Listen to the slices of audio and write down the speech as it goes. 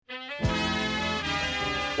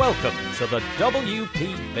Welcome to the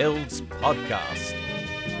WP Builds podcast,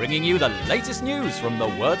 bringing you the latest news from the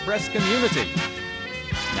WordPress community.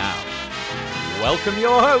 Now, welcome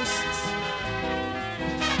your hosts,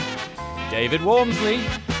 David Wormsley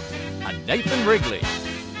and Nathan Wrigley.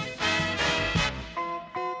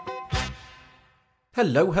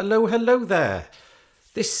 Hello there.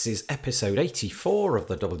 This is episode 84 of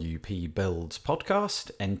the WP Builds podcast,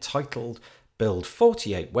 entitled Build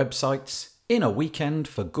 48 Websites in a Weekend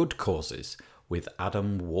for Good Causes with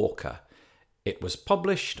Adam Walker. It was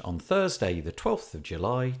published on Thursday, the 12th of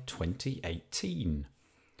July, 2018.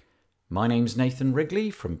 My name's Nathan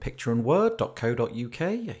Wrigley from pictureandword.co.uk,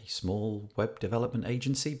 a small web development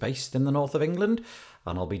agency based in the north of England,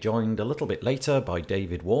 and I'll be joined a little bit later by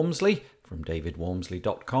David Wormsley from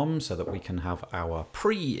davidwormsley.com so that we can have our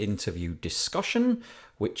pre-interview discussion,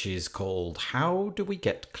 which is called How Do We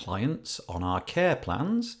Get Clients on Our Care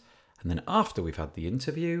Plans? And then after we've had the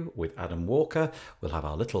interview with Adam Walker, we'll have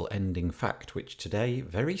our little ending fact, which today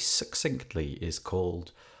very succinctly is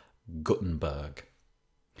called Gutenberg.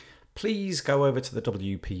 Please go over to the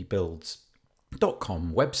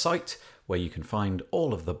wpbuilds.com website where you can find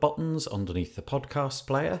all of the buttons underneath the podcast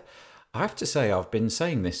player. I have to say, I've been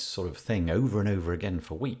saying this sort of thing over and over again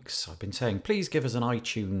for weeks. I've been saying, please give us an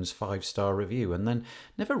iTunes 5-star review, and then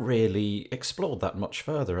never really explored that much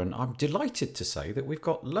further. And I'm delighted to say that we've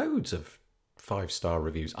got loads of 5-star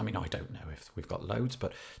reviews. I mean, I don't know if we've got loads,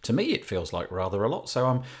 but to me it feels like rather a lot.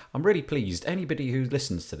 So I'm really pleased. Anybody who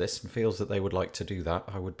listens to this and feels that they would like to do that,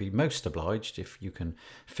 I would be most obliged if you can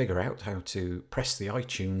figure out how to press the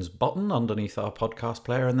iTunes button underneath our podcast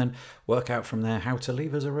player and then work out from there how to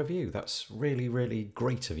leave us a review. That's really, really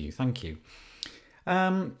great of you. Thank you.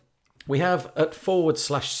 We have at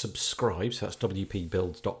 /subscribe, so that's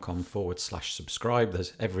wpbuilds.com/subscribe.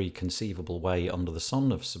 There's every conceivable way under the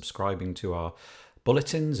sun of subscribing to our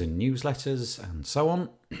bulletins and newsletters and so on.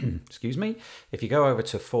 Excuse me. If you go over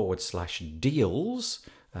to /deals,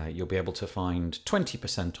 you'll be able to find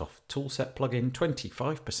 20% off Toolset plugin,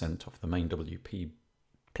 25% off the main WP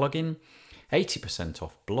plugin, 80%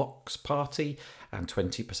 off Blocks Party, and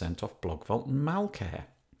 20% off Blog Vault and Malcare.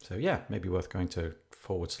 So yeah, maybe worth going to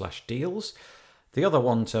 /deals. The other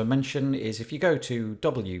one to mention is if you go to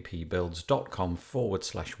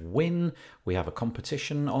wpbuilds.com/win, we have a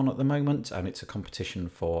competition on at the moment, and it's a competition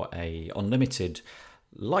for a unlimited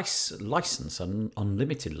license, an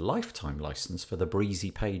unlimited lifetime license for the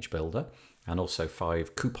Breezy Page Builder, and also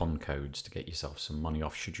 5 coupon codes to get yourself some money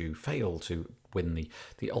off should you fail to win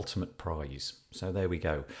the ultimate prize. So there we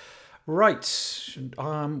go. Right,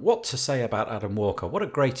 what to say about Adam Walker? What a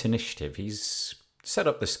great initiative. He's set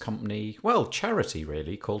up this company, well, charity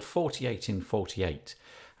really, called 48 in 48.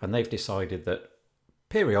 And they've decided that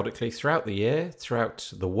periodically throughout the year,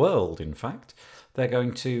 throughout the world in fact, they're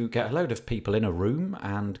going to get a load of people in a room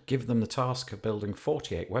and give them the task of building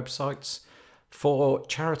 48 websites for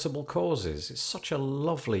charitable causes. It's such a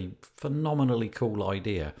lovely, phenomenally cool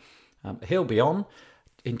idea. He'll be on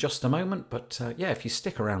in just a moment, but yeah, if you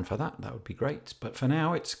stick around for that would be great. But for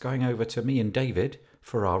now, it's going over to me and David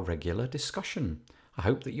for our regular discussion. I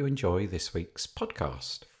hope that you enjoy this week's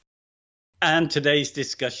podcast. And today's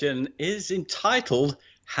discussion is entitled,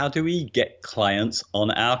 How Do We Get Clients on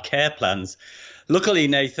Our Care Plans? Luckily,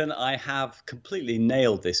 Nathan, I have completely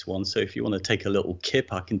nailed this one, so if you want to take a little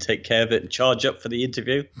kip, I can take care of it and charge up for the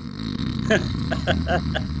interview.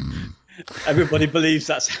 Everybody believes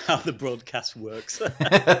that's how the broadcast works.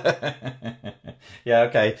 Yeah,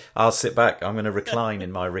 okay. I'll sit back. I'm going to recline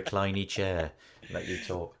in my recliny chair. Let you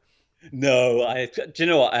talk. No, do you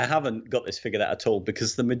know what? I haven't got this figured out at all,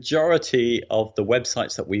 because the majority of the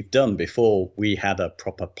websites that we've done before we had a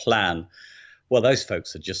proper plan, well, those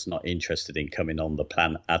folks are just not interested in coming on the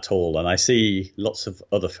plan at all. And I see lots of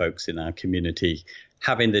other folks in our community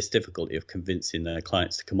having this difficulty of convincing their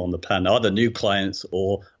clients to come on the plan, either new clients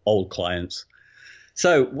or old clients.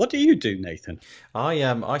 So what do you do, Nathan?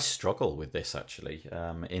 I struggle with this actually,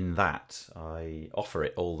 in that I offer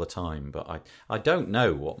it all the time, but I don't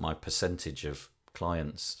know what my percentage of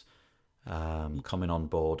clients coming on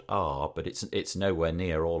board are, but it's nowhere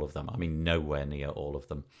near all of them. I mean, nowhere near all of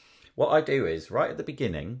them. What I do is, right at the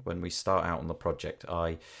beginning, when we start out on the project,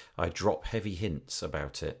 I drop heavy hints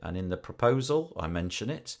about it. And in the proposal, I mention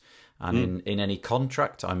it. And in any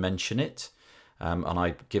contract, I mention it. And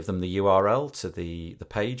I give them the URL to the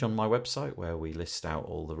page on my website where we list out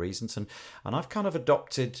all the reasons. And I've kind of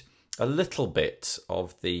adopted a little bit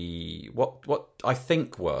of the what I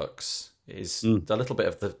think works is a little bit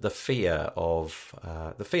of the fear of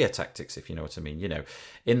the fear tactics, if you know what I mean. You know,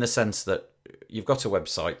 in the sense that you've got a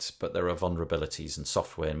website, but there are vulnerabilities and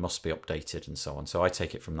software must be updated and so on. So I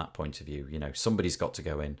take it from that point of view. Somebody's got to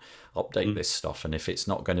go in, update this stuff, and if it's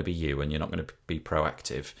not going to be you and you're not going to be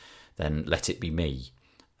proactive, then let it be me.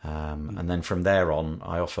 And then from there on,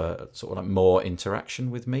 I offer sort of like more interaction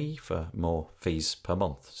with me for more fees per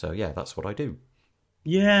month. So yeah, that's what I do.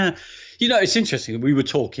 Yeah. It's interesting. We were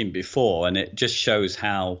talking before, and it just shows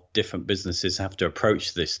how different businesses have to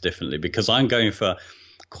approach this differently, because I'm going for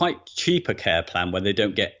quite cheaper care plan where they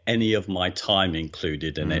don't get any of my time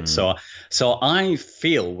included in it. So I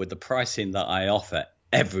feel with the pricing that I offer,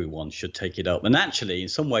 everyone should take it up. And actually, in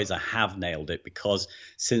some ways, I have nailed it, because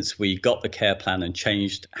since we got the care plan and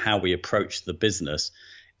changed how we approach the business,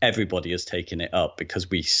 everybody has taken it up, because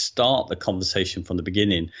we start the conversation from the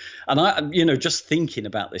beginning. And I, just thinking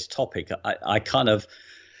about this topic, I kind of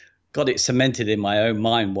got it cemented in my own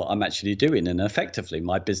mind what I'm actually doing. And effectively,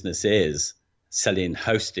 my business is selling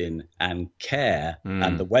hosting and care,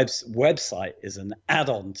 and the website is an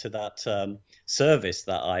add-on to that service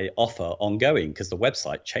that I offer ongoing, because the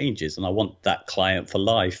website changes and I want that client for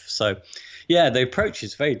life. So yeah, the approach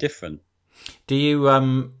is very different. Do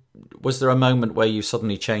you was there a moment where you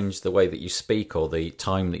suddenly changed the way that you speak, or the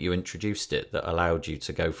time that you introduced it, that allowed you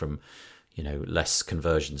to go from less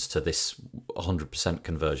conversions to this 100%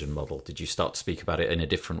 conversion model? Did you start to speak about it in a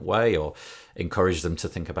different way, or encourage them to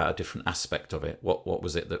think about a different aspect of it? What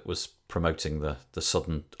was it that was promoting the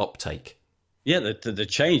sudden uptake? Yeah, the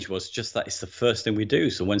change was just that it's the first thing we do.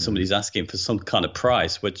 So when somebody's asking for some kind of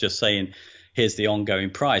price, we're just saying, here's the ongoing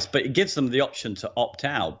price. But it gives them the option to opt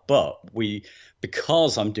out. But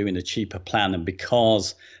because I'm doing a cheaper plan, and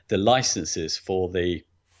because the licenses for the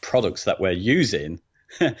products that we're using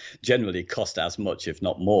generally cost as much, if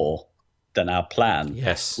not more, than our plan.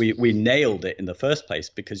 Yes. We nailed it in the first place,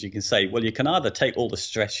 because you can say, well, you can either take all the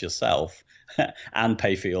stress yourself and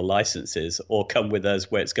pay for your licenses, or come with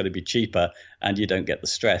us where it's going to be cheaper and you don't get the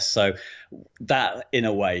stress. So that, in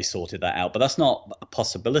a way, sorted that out. But that's not a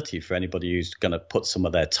possibility for anybody who's going to put some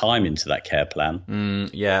of their time into that care plan.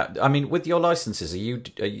 Yeah. I mean, with your licenses,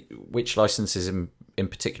 which licenses in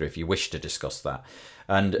particular, if you wish to discuss that?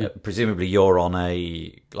 And presumably you're on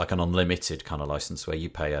an unlimited kind of license where you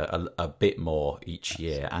pay a bit more each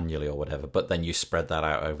year, annually or whatever, but then you spread that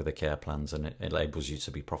out over the care plans, and it enables you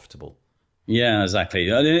to be profitable. Yeah, exactly.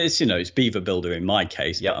 It's Beaver Builder in my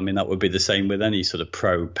case. Yeah, I mean, that would be the same with any sort of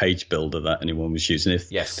pro page builder that anyone was using. If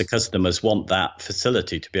the customers want that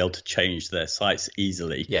facility to be able to change their sites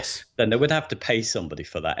easily, then they would have to pay somebody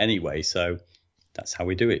for that anyway. So that's how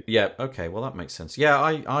we do it. Yeah. Okay. Well, that makes sense. Yeah,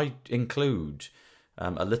 I include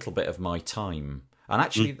a little bit of my time, and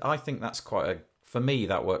actually, I think that's for me,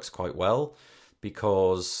 that works quite well,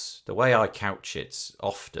 because the way I couch it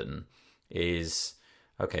often is,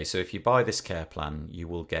 okay, so if you buy this care plan, you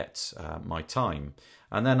will get my time.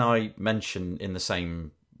 And then I mention in the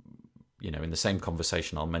same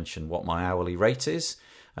conversation, I'll mention what my hourly rate is.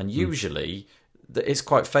 And usually it's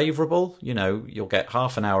quite favourable. You'll get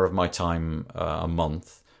half an hour of my time a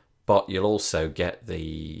month, but you'll also get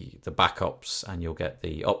the backups, and you'll get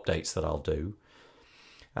the updates that I'll do.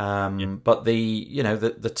 But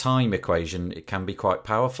the time equation, it can be quite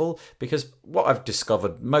powerful, because what I've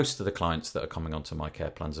discovered, most of the clients that are coming onto my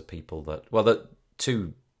care plans are people that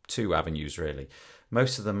two avenues really.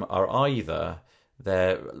 Most of them are either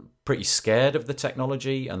they're pretty scared of the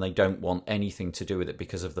technology and they don't want anything to do with it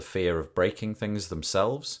because of the fear of breaking things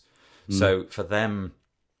themselves. So for them,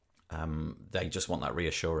 they just want that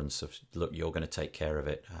reassurance of, look, you're going to take care of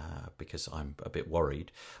it because I'm a bit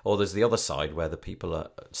worried. Or there's the other side where the people are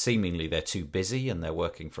seemingly they're too busy, and they're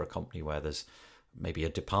working for a company where there's maybe a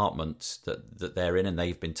department that they're in, and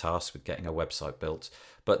they've been tasked with getting a website built,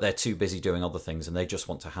 but they're too busy doing other things, and they just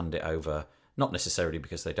want to hand it over, not necessarily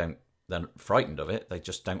because they're frightened of it, they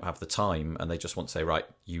just don't have the time, and they just want to say, right,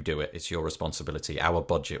 you do it, it's your responsibility, our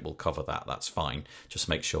budget will cover that, that's fine, just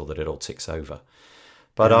make sure that it all ticks over.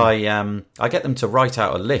 But I get them to write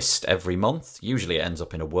out a list every month. Usually it ends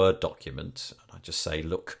up in a Word document. And I just say,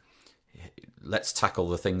 look, let's tackle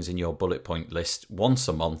the things in your bullet point list once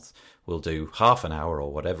a month. We'll do half an hour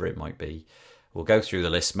or whatever it might be. We'll go through the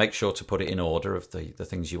list, make sure to put it in order of the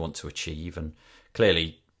things you want to achieve, and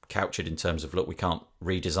clearly couch it in terms of, look, we can't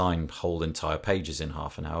redesign whole entire pages in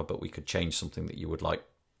half an hour, but we could change something that you would like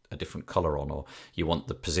a different colour on, or you want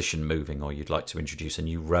the position moving, or you'd like to introduce a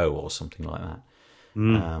new row or something like that.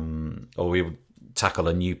 Or we would tackle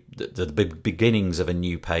the beginnings of a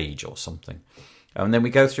new page or something. And then we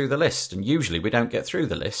go through the list, and usually we don't get through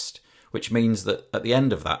the list, which means that at the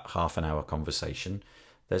end of that half an hour conversation,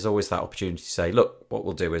 there's always that opportunity to say, look, what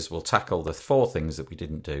we'll do is we'll tackle the 4 things that we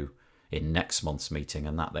didn't do in next month's meeting,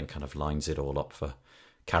 and that then kind of lines it all up for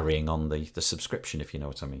carrying on the subscription, if you know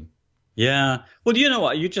what I mean. Yeah. Well, you know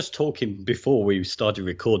what? You just talking before we started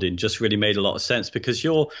recording just really made a lot of sense, because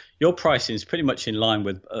your pricing is pretty much in line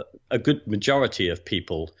with a good majority of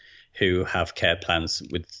people who have care plans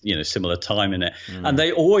with, similar time in it. And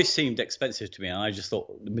they always seemed expensive to me. And I just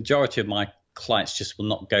thought the majority of my clients just will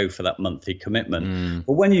not go for that monthly commitment.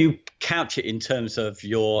 But when you couch it in terms of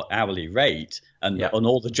your hourly rate and on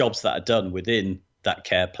all the jobs that are done within that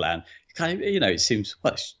care plan, kind of, it seems,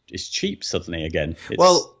 well, it's cheap suddenly again.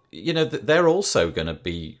 They're also going to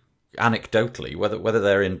be, anecdotally, whether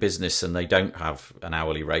they're in business and they don't have an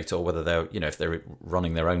hourly rate, or whether they're, if they're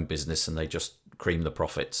running their own business and they just cream the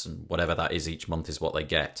profits and whatever that is each month is what they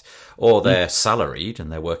get, or they're salaried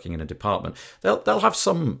and they're working in a department, they'll have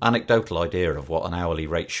some anecdotal idea of what an hourly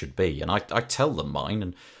rate should be. And I tell them mine,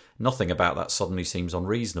 and nothing about that suddenly seems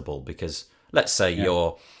unreasonable, because let's say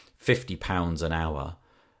you're £50 an hour.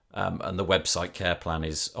 And the website care plan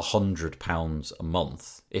is £100 a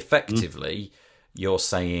month. Effectively, you're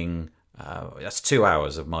saying that's 2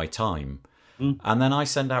 hours of my time. And then I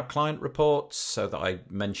send out client reports so that I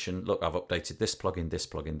mention, look, I've updated this plugin, this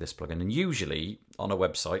plugin, this plugin. And usually on a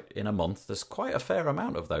website in a month, there's quite a fair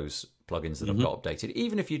amount of those plugins that have got updated.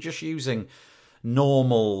 Even if you're just using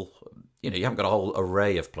normal, you haven't got a whole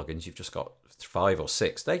array of plugins, you've just got 5 or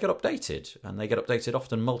 6, they get updated. And they get updated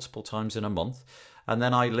often multiple times in a month. And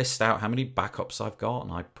then I list out how many backups I've got,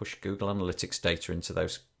 and I push Google Analytics data into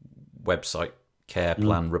those website care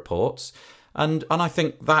plan reports. And I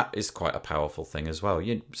think that is quite a powerful thing as well.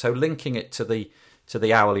 So linking it to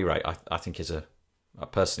the hourly rate, I think is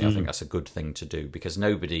personally I think that's a good thing to do, because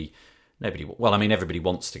everybody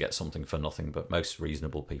wants to get something for nothing, but most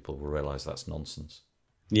reasonable people will realise that's nonsense.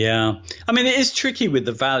 Yeah. I mean, it is tricky with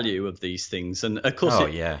the value of these things. And of course,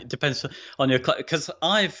 it depends on your client, because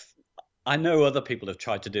I know other people have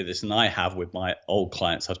tried to do this, and I have with my old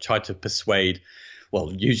clients. I've tried to persuade,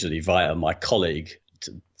 well, usually via my colleague,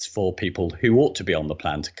 for people who ought to be on the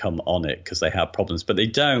plan to come on it because they have problems, but they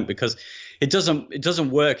don't, because it doesn't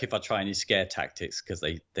work if I try any scare tactics, because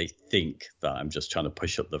they think that I'm just trying to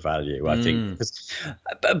push up the value. I think,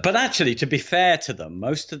 but actually, to be fair to them,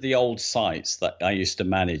 most of the old sites that I used to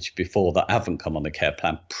manage before that haven't come on the care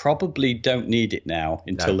plan probably don't need it now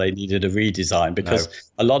until they needed a redesign, because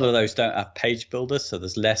a lot of those don't have page builders, so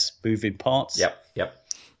there's less moving parts. Yep.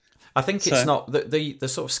 I think it's not the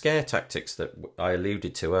sort of scare tactics that I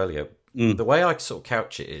alluded to earlier. The way I sort of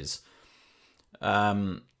couch it is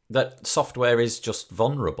that software is just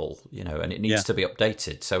vulnerable, and it needs to be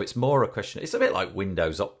updated. So it's more a question. It's a bit like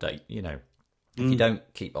Windows Update, If you don't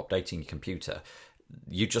keep updating your computer,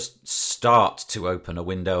 you just start to open a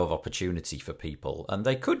window of opportunity for people, and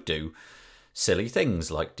they could do silly things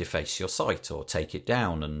like deface your site or take it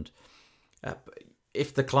down. And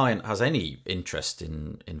if the client has any interest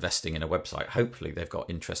in investing in a website, hopefully they've got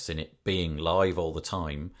interest in it being live all the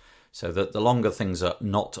time, so that the longer things are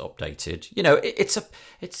not updated,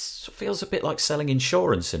 it feels a bit like selling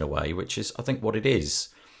insurance in a way, which is, I think, what it is.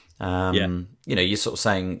 You're sort of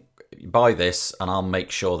saying, buy this and I'll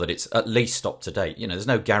make sure that it's at least up to date. There's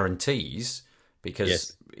no guarantees,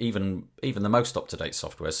 because even the most up-to-date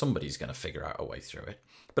software, somebody's going to figure out a way through it.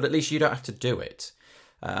 But at least you don't have to do it.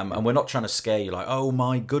 And we're not trying to scare you like, oh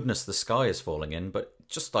my goodness, the sky is falling in, but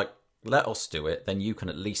just like, let us do it, then you can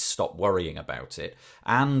at least stop worrying about it,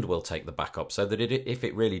 and we'll take the backup, so that if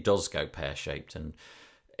it really does go pear-shaped and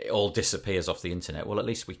it all disappears off the internet, well, at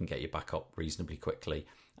least we can get you back up reasonably quickly.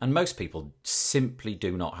 And most people simply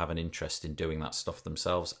do not have an interest in doing that stuff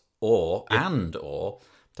themselves, or don't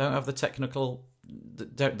have the technical,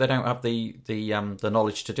 they don't have the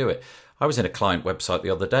knowledge to do it. I was in a client website the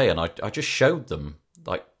other day, and I just showed them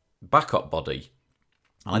like backup body,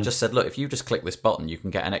 and I just said, look, if you just click this button, you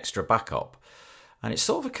can get an extra backup. And it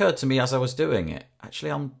sort of occurred to me as I was doing it,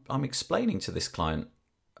 actually, I'm explaining to this client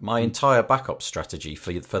my entire backup strategy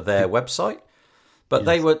for their website. But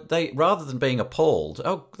they rather than being appalled,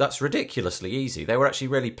 oh, that's ridiculously easy, they were actually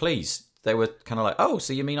really pleased. They were kind of like, oh,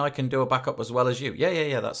 so you mean I can do a backup as well as you?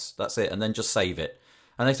 Yeah, that's it, and then just save it.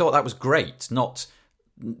 And they thought that was great.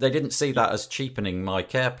 They didn't see that as cheapening my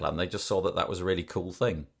care plan. They just saw that was a really cool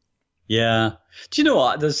thing. Yeah. Do you know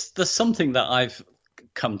what? There's something that I've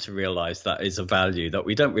come to realize that is a value that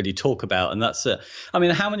we don't really talk about, and that's I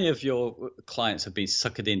mean, how many of your clients have been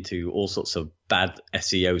suckered into all sorts of bad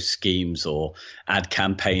SEO schemes or ad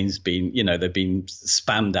campaigns, they've been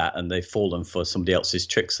spammed at, and they've fallen for somebody else's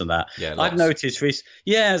tricks and that? I've noticed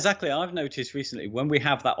I've noticed recently, when we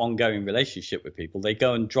have that ongoing relationship with people, they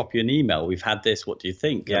go and drop you an email, we've had this, what do you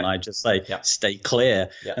think? And I just say, stay clear,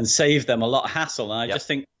 and save them a lot of hassle. And I just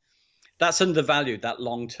think, that's undervalued, that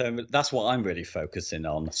long term. That's what I'm really focusing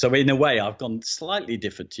on. So in a way, I've gone slightly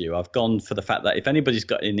different to you. I've gone for the fact that if anybody's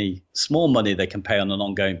got any small money they can pay on an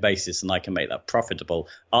ongoing basis and I can make that profitable,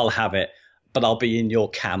 I'll have it. But I'll be in your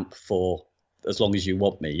camp for as long as you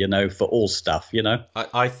want me, for all stuff,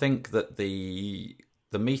 I think that the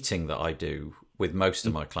meeting that I do with most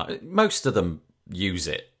of my clients, most of them use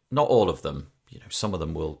it. Not all of them. Some of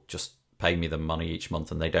them will just pay me the money each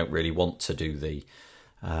month and they don't really want to do the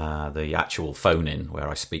actual phone in where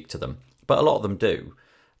I speak to them. But a lot of them do.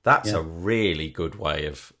 That's a really good way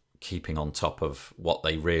of keeping on top of what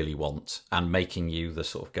they really want and making you the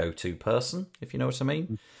sort of go-to person, if you know what I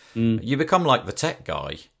mean. You become like the tech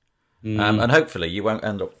guy. And hopefully you won't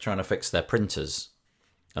end up trying to fix their printers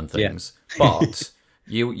and things. But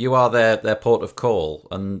you are their port of call.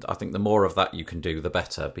 And I think the more of that you can do, the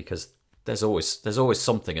better, because there's always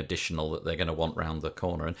something additional that they're going to want round the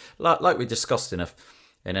corner. And like we discussed in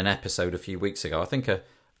an episode a few weeks ago, I think a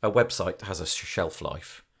website has a shelf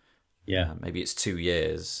life. Yeah. Maybe it's 2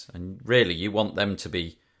 years. And really, you want them to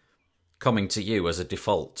be coming to you as a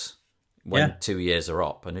default when 2 years are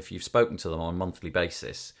up. And if you've spoken to them on a monthly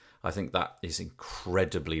basis, I think that is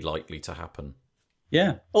incredibly likely to happen.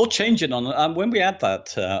 Yeah, all changing on. When we had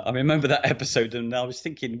that, I remember that episode, and I was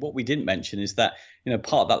thinking what we didn't mention is that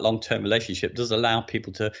part of that long-term relationship does allow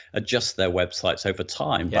people to adjust their websites over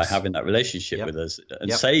time by having that relationship with us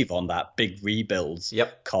and save on that big rebuilds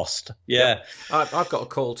cost. Yeah, I've got a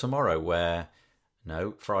call tomorrow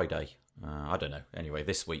Friday. I don't know. Anyway,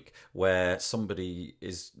 this week where somebody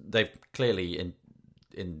they've clearly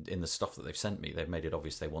in the stuff that they've sent me, they've made it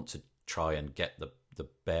obvious they want to try and get the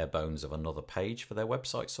bare bones of another page for their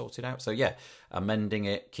website sorted out. So amending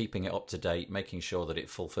it, keeping it up to date, making sure that it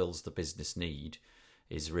fulfills the business need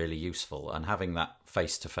is really useful. And having that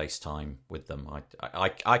face-to-face time with them,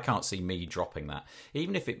 I can't see me dropping that.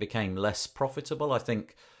 Even if it became less profitable, I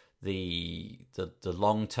think the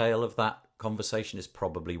long tail of that conversation is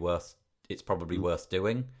probably worth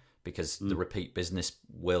doing, because the repeat business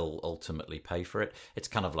will ultimately pay for it. It's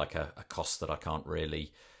kind of like a cost that I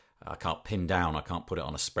can't pin down. I can't put it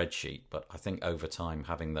on a spreadsheet. But I think over time,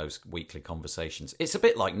 having those weekly conversations, it's a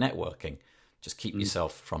bit like networking. Just keep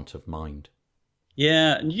yourself front of mind.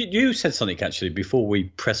 Yeah, and you said something actually before we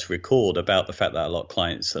press record about the fact that a lot of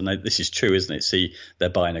clients, and this is true, isn't it? See, they're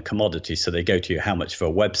buying a commodity, so they go to you, how much for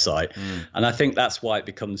a website? And I think that's why it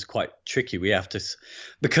becomes quite tricky. We have to,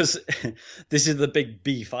 because this is the big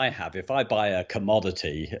beef I have. If I buy a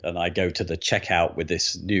commodity and I go to the checkout with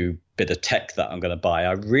this new bit of tech that I'm going to buy,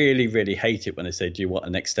 I really, really hate it when they say, do you want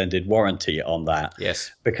an extended warranty on that?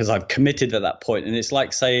 Yes. Because I've committed at that point. And it's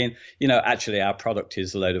like saying, actually our product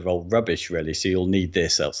is a load of old rubbish, really. So you'll need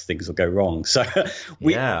this, else things will go wrong. So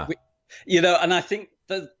we and I think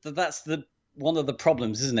that's one of the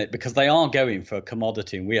problems, isn't it? Because they are going for a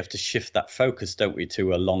commodity and we have to shift that focus, don't we,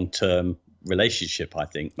 to a long-term relationship, I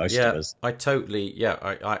think, most of us. I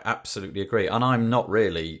absolutely agree. And I'm not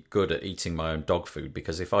really good at eating my own dog food,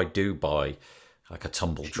 because if I do buy like a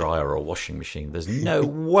tumble dryer or a washing machine, there's no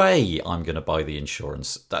way I'm going to buy the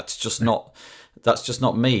insurance. That's just not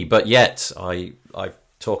me. But yet I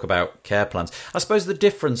talk about care plans. I suppose the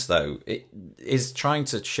difference, though, is trying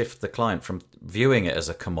to shift the client from viewing it as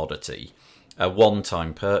a commodity, a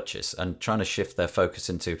one-time purchase, and trying to shift their focus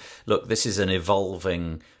into, look, this is an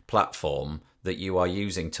evolving platform that you are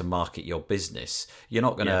using to market your business. You're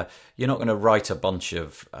not gonna write a bunch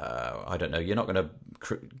of you're not gonna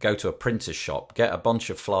go to a printer's shop, get a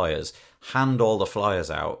bunch of flyers, hand all the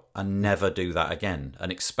flyers out, and never do that again,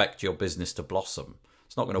 and expect your business to blossom.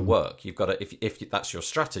 It's not going to work. You've got to, if that's your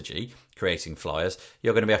strategy, creating flyers,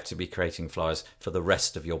 you're going to have to be creating flyers for the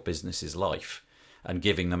rest of your business's life and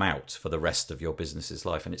giving them out for the rest of your business's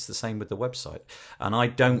life. And it's the same with the website. And I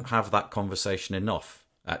don't have that conversation enough,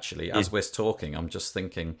 actually. As we're talking, I'm just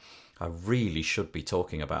thinking I really should be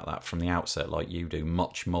talking about that from the outset, like you do,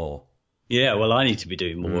 much more. Yeah, well, I need to be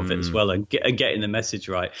doing more of it as well, and getting the message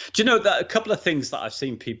right. Do you know that a couple of things that I've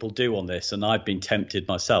seen people do on this, and I've been tempted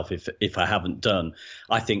myself, if I haven't done,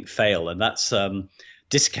 I think fail, and that's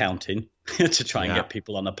discounting to try and get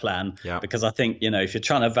people on a plan. Yeah. Because I think, if you're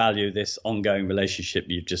trying to value this ongoing relationship,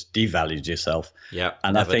 you've just devalued yourself. Yeah,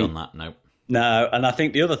 and never done that, no. No, and I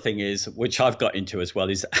think the other thing is, which I've got into as well,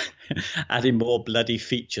 is adding more bloody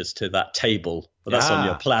features to that table. Well, that's on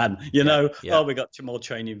your plan, Oh, we got some more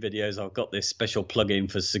training videos. I've got this special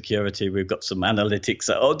plugin for security. We've got some analytics.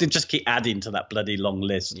 Oh, they just keep adding to that bloody long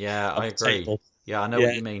list. Yeah, I agree. Table. Yeah, I know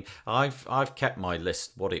what you mean. I've kept my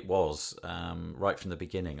list what it was right from the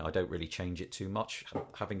beginning. I don't really change it too much.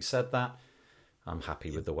 Having said that, I'm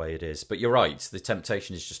happy with the way it is. But you're right. The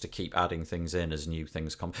temptation is just to keep adding things in as new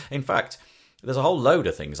things come. In fact, there's a whole load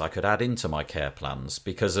of things I could add into my care plans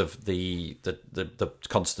because of the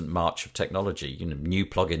constant march of technology. New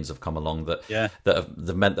plugins have come along that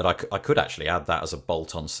have meant that I could actually add that as a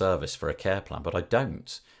bolt-on service for a care plan, but I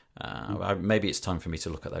don't. Maybe it's time for me to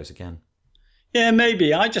look at those again. Yeah,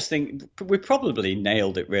 maybe. I just think we probably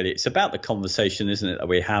nailed it, really. It's about the conversation, isn't it, that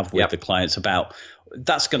we have with the clients about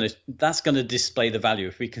that's going to display the value.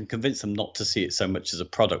 If we can convince them not to see it so much as a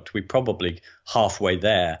product, we're probably halfway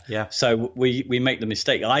there. Yeah. So we make the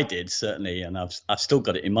mistake. I did, certainly, and I've still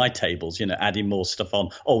got it in my tables, adding more stuff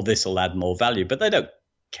on. Oh, this will add more value. But they don't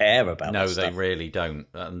care about No, that stuff. They really don't.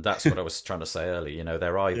 And that's what I was trying to say earlier.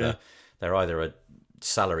 They're either a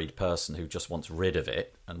salaried person who just wants rid of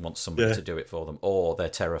it and wants somebody to do it for them, or they're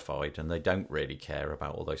terrified and they don't really care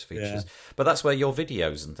about all those features. But that's where your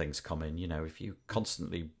videos and things come in. If you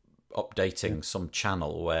constantly updating some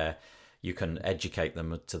channel where you can educate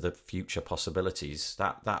them to the future possibilities,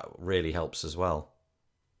 that really helps as well.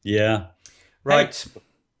 Yeah. Right.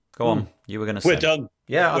 Go on. You were going to say. We're done.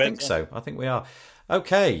 Yeah, I think so. I think we are.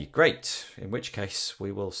 Okay, great. In which case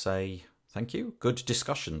we will say thank you. Good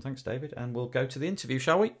discussion. Thanks, David. And we'll go to the interview,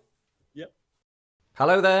 shall we? Yep.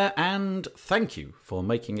 Hello there, and thank you for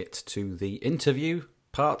making it to the interview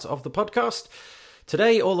part of the podcast.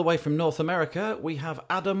 Today, all the way from North America, we have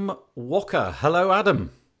Adam Walker. Hello,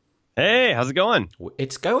 Adam. Hey, how's it going?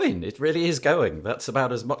 It's going. It really is going. That's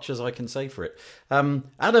about as much as I can say for it.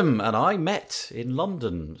 Adam and I met in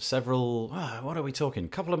London what are we talking? A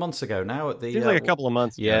couple of months ago now at the... Seems like a couple of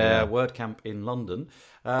months ago. Yeah, WordCamp in London,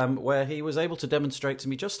 where he was able to demonstrate to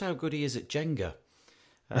me just how good he is at Jenga.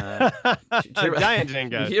 Giant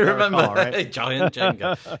Jenga. You remember? Right? Giant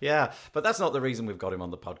Jenga. Yeah, but that's not the reason we've got him on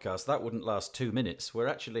the podcast. That wouldn't last 2 minutes. We're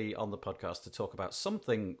actually on the podcast to talk about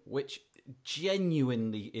something which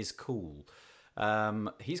genuinely is cool.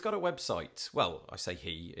 He's got a website. Well, I say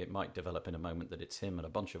he. It might develop in a moment that it's him and a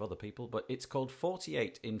bunch of other people, but it's called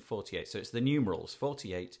 48 in 48. So it's the numerals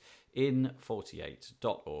 48 in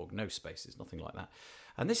 48.org. No spaces, nothing like that.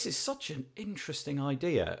 And this is such an interesting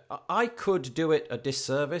idea. I could do it a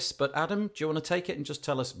disservice, but Adam, do you want to take it and just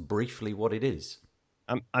tell us briefly what it is?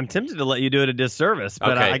 I'm tempted to let you do it a disservice,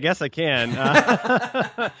 but okay. I guess I can.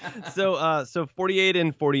 So 48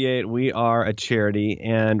 in 48, we are a charity,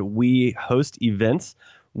 and we host events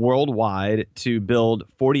worldwide to build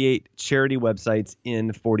 48 charity websites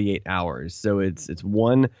in 48 hours. So it's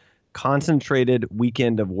one concentrated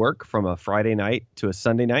weekend of work from a Friday night to a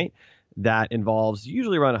Sunday night that involves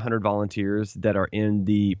usually around 100 volunteers that are in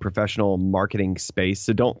the professional marketing space.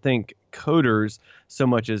 So don't think coders so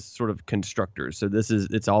much as sort of constructors. So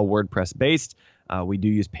it's all WordPress based. We do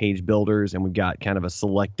use page builders, and we've got kind of a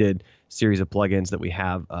selected series of plugins that we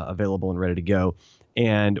have available and ready to go.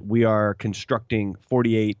 And we are constructing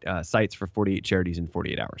 48 sites for 48 charities in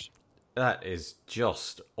 48 hours. That is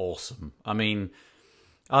just awesome. I mean,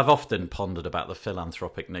 I've often pondered about the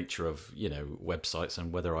philanthropic nature of, websites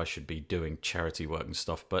and whether I should be doing charity work and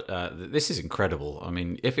stuff. But this is incredible. I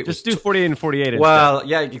mean, if it just was do 48 and 48. Well,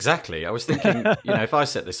 yeah, exactly. I was thinking, if I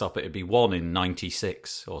set this up, it'd be 1 in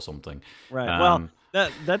 96 or something. Right. Well,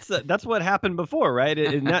 that's what happened before, right?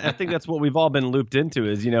 I think that's what we've all been looped into.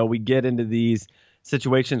 Is we get into these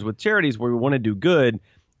situations with charities where we want to do good,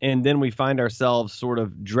 and then we find ourselves sort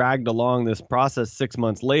of dragged along this process 6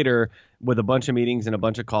 months later with a bunch of meetings and a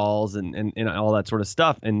bunch of calls and all that sort of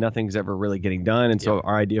stuff, and nothing's ever really getting done. And so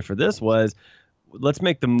our idea for this was, let's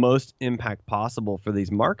make the most impact possible for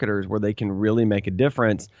these marketers where they can really make a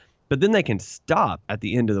difference, but then they can stop at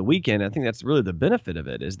the end of the weekend. I think that's really the benefit of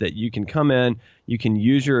it, is that you can come in, you can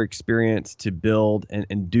use your experience to build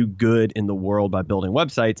and do good in the world by building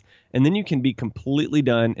websites, and then you can be completely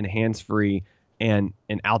done and hands-free and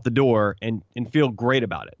out the door and feel great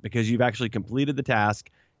about it because you've actually completed the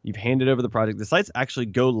task. You've handed over the project. The sites actually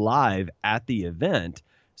go live at the event.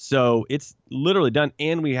 So it's literally done.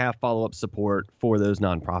 And we have follow-up support for those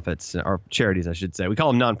nonprofits, or charities, I should say. We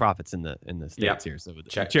call them nonprofits in the States here. So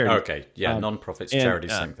charities. Okay. Yeah. Nonprofits, charities,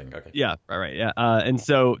 same thing. Okay. Yeah. Right. Yeah. And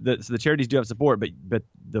so the charities do have support, but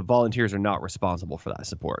the volunteers are not responsible for that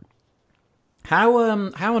support. How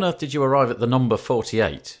on earth did you arrive at the number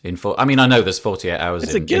 48 in 4? I mean, I know there's 48 hours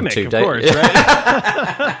it's in, a gimmick, in 2 days. Of course, right?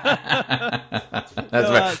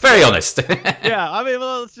 That's very honest. Yeah, I mean,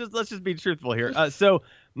 well, let's just be truthful here. So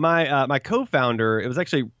my co-founder, it was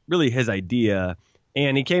actually really his idea,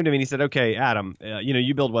 and he came to me and he said, "Okay, Adam,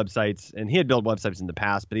 you build websites," and he had built websites in the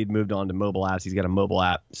past, but he'd moved on to mobile apps. He's got a mobile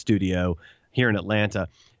app studio here in Atlanta.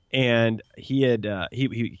 And he had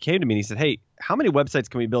he came to me and he said, "Hey, how many websites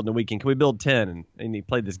can we build in a weekend? Can we build 10?" And he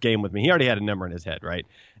played this game with me. He already had a number in his head, right?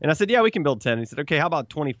 And I said, "Yeah, we can build 10." And he said, "Okay, how about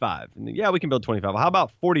 25?" And yeah, we can build 25. Well, how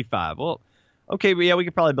about 45? Well, okay, but yeah, we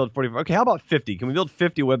could probably build 45. Okay, how about 50? Can we build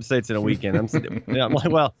 50 websites in a weekend? I'm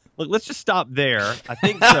like, well, look, let's just stop there. I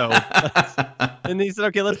think so. And he said,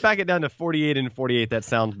 okay, let's back it down to 48 and 48. That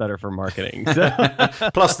sounds better for marketing. So,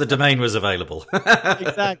 Plus, the domain was available.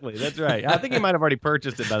 exactly. That's right. I think he might have already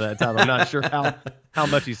purchased it by that time. I'm not sure how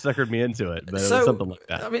much he suckered me into it, but it was something like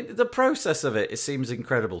that. I mean, the process of it seems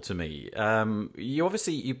incredible to me.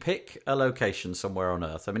 You pick a location somewhere on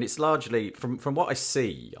Earth. I mean, it's largely, from what I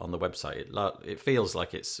see on the website, it feels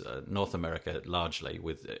like it's North America largely,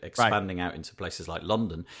 with expanding out into places like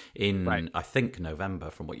London in, I think, November,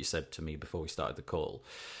 from what you said to me before we started the call.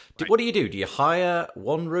 What do you do? Do you hire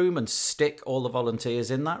one room and stick all the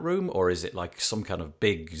volunteers in that room? Or is it like some kind of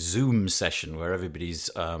big Zoom session where everybody's,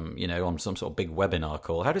 on some sort of big webinar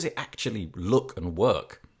call? How does it actually look and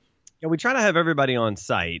work? Yeah, we try to have everybody on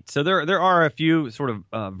site. So there are a few sort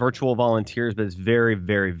of virtual volunteers, but it's very,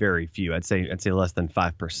 very, very few. I'd say less than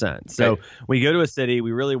 5%. So we go to a city.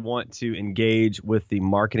 We really want to engage with the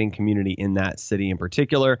marketing community in that city in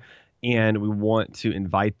particular. And we want to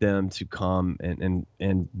invite them to come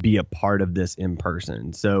and be a part of this in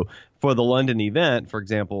person. So for the London event, for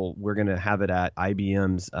example, we're going to have it at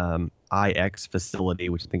IBM's IX facility,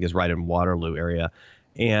 which I think is right in Waterloo area.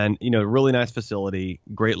 And, really nice facility,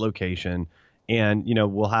 great location. And,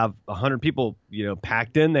 we'll have 100 people,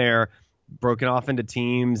 packed in there, broken off into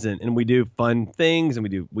teams. And we do fun things.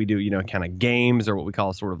 And we do kind of games, or what we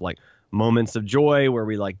call sort of like moments of joy, where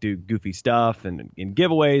we like do goofy stuff and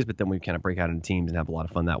giveaways, but then we kind of break out into teams and have a lot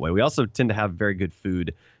of fun that way. We also tend to have very good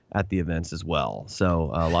food at the events as well. So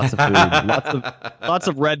lots of food, lots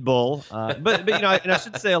of Red Bull. But and I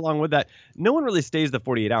should say along with that, no one really stays the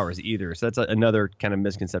 48 hours either. So that's another kind of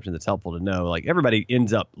misconception that's helpful to know. Like, everybody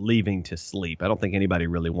ends up leaving to sleep. I don't think anybody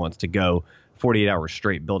really wants to go 48 hours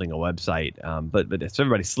straight building a website. But so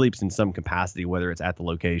everybody sleeps in some capacity, whether it's at the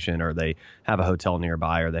location or they have a hotel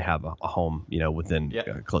nearby or they have a home, within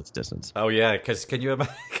close distance. Oh yeah, because can you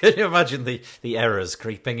imagine the errors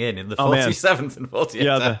creeping in the 47th and 48th?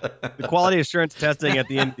 Yeah, the quality assurance testing at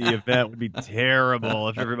the end of the event would be terrible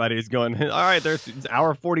if everybody's going, all right, there's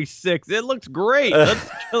hour 46. It looks great.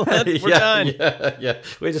 We're done. Yeah.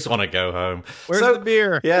 We just want to go home. Where's the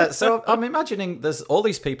beer? Yeah. So I'm imagining there's all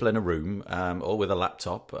these people in a room, all with a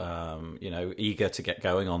laptop, eager to get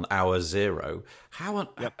going on hour zero.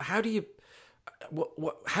 How do you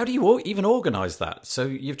even organize that? So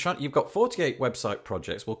you've got 48 website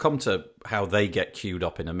projects. We'll come to how they get queued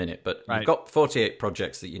up in a minute, but you've got 48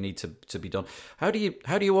 projects that you need to be done. How do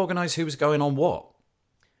you organize who's going on what?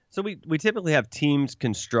 So we typically have teams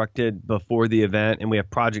constructed before the event, and we have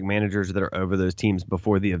project managers that are over those teams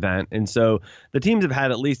before the event. And so the teams have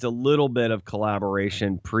had at least a little bit of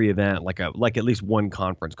collaboration pre-event, like at least one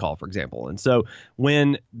conference call, for example. And so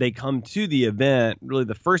when they come to the event, really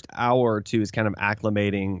the first hour or two is kind of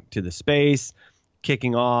acclimating to the space,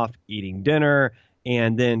 kicking off, eating dinner,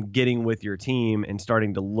 and then getting with your team and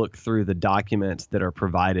starting to look through the documents that are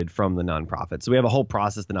provided from the nonprofit. So we have a whole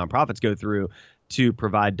process the nonprofits go through to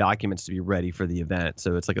provide documents to be ready for the event.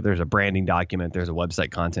 So it's like there's a branding document, there's a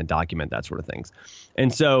website content document, that sort of things.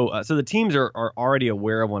 And so the teams are already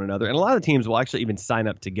aware of one another. And a lot of teams will actually even sign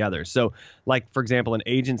up together. So like, for example, an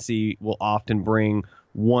agency will often bring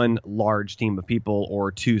one large team of people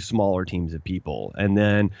or two smaller teams of people. And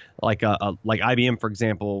then like IBM, for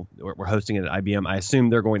example, we're hosting it at IBM. I assume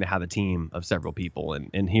they're going to have a team of several people.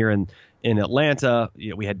 And here in Atlanta,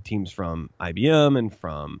 we had teams from IBM and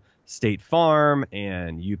from State Farm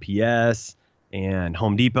and UPS and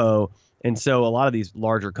Home Depot. And so a lot of these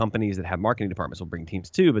larger companies that have marketing departments will bring teams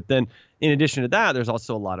too. But then in addition to that, there's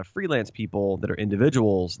also a lot of freelance people that are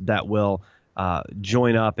individuals that will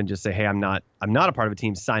join up and just say, hey, I'm not a part of a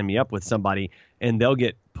team, sign me up with somebody, and they'll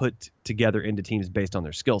get put together into teams based on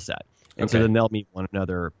their skill set. And so then they'll meet one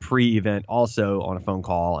another pre-event also on a phone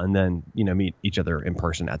call, and then meet each other in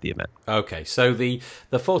person at the event. Okay, so the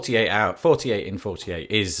 48 in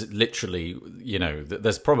 48 is literally,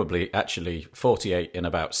 there's probably actually 48 in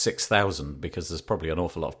about 6,000, because there's probably an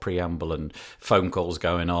awful lot of preamble and phone calls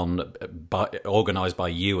going on, organised by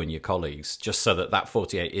you and your colleagues, just so that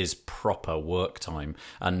 48 is proper work time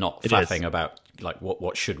and not faffing about like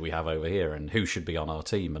what should we have over here and who should be on our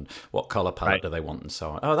team and what color palette do they want and so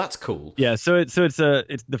on. Oh, that's cool. Yeah, so it's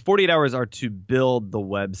the 48 hours are to build the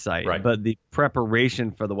website, but the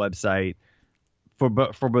preparation for the website for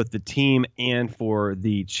both the team and for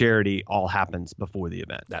the charity all happens before the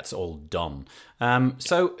event. That's all done.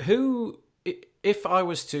 So if I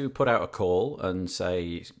was to put out a call and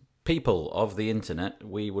say, people of the internet,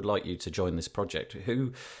 we would like you to join this project,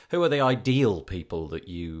 who are the ideal people that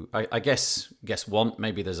you, I guess want?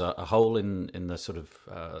 Maybe there's a hole in the sort of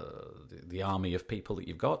the army of people that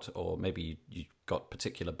you've got, or maybe you've got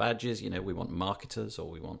particular badges. We want marketers, or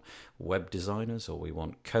we want web designers, or we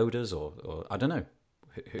want coders, or I don't know.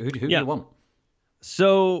 Who do you want?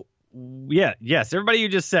 So yes, everybody you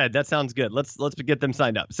just said, that sounds good. Let's get them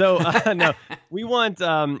signed up. So no, we want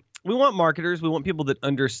marketers. We want people that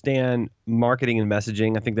understand marketing and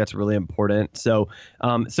messaging. I think that's really important. So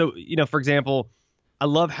for example, I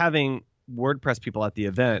love having WordPress people at the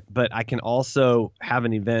event, but I can also have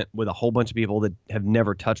an event with a whole bunch of people that have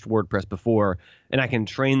never touched WordPress before, and I can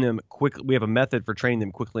train them quickly. We have a method for training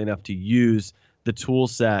them quickly enough to use the tool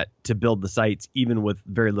set to build the sites, even with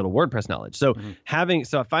very little WordPress knowledge. So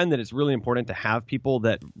I find that it's really important to have people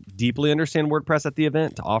that deeply understand WordPress at the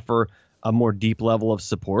event to offer a more deep level of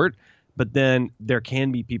support. But then there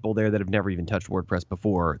can be people there that have never even touched WordPress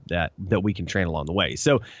before that we can train along the way.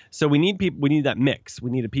 So we need people. We need that mix. We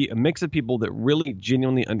need a mix of people that really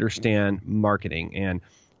genuinely understand marketing and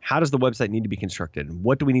how does the website need to be constructed, and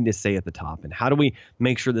what do we need to say at the top, and how do we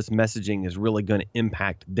make sure this messaging is really going to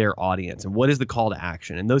impact their audience, and what is the call to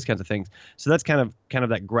action, and those kinds of things. So that's kind of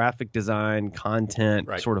that graphic design, content,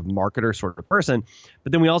 sort of marketer sort of person.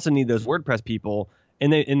 But then we also need those WordPress people.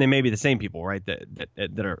 And they may be the same people, right?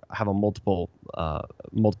 That have a multiple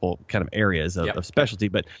kind of areas of specialty,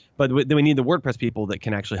 but then we need the WordPress people that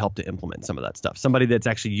can actually help to implement some of that stuff. Somebody that's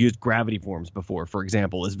actually used Gravity Forms before, for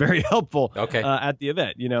example, is very helpful at the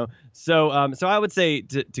event. So I would say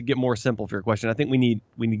to get more simple for your question, I think we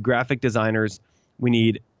need graphic designers, we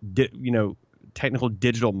need technical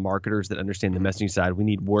digital marketers that understand the messaging side. We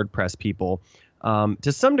need WordPress people.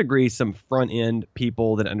 To some degree, some front-end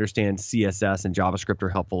people that understand CSS and JavaScript are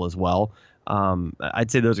helpful as well. I'd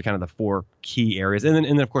say those are kind of the four key areas. And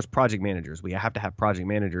then of course, project managers. We have to have project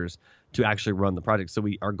managers to actually run the project. So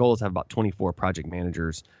our goal is to have about 24 project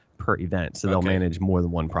managers per event, so they'll manage more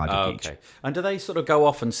than one project each. And do they sort of go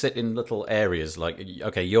off and sit in little areas like,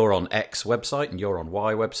 okay, you're on X website and you're on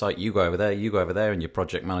Y website, you go over there, and your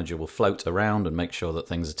project manager will float around and make sure that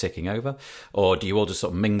things are ticking over? Or do you all just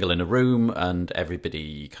sort of mingle in a room and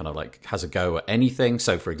everybody kind of like has a go at anything?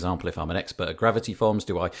 So for example, if I'm an expert at Gravity Forms,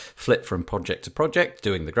 do I flip from project to project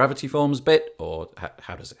doing the Gravity Forms bit, or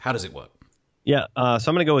how does it work? Yeah, so I'm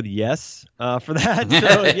going to go with yes for that.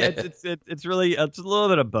 So yeah, it's really a little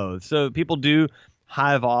bit of both. So people do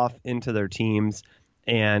hive off into their teams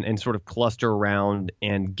and sort of cluster around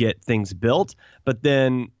and get things built. But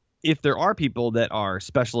then if there are people that are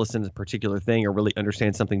specialists in a particular thing or really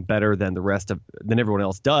understand something better than than everyone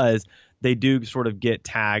else does, they do sort of get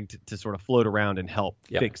tagged to sort of float around and help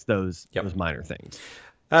fix those minor things.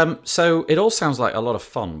 So it all sounds like a lot of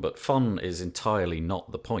fun, but fun is entirely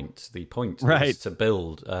not the point. The point is to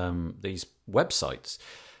build these websites.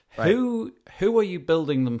 Right. Who are you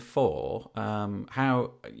building them for?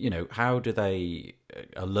 How do they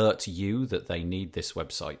alert you that they need this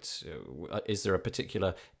website? Is there a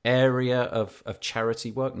particular area of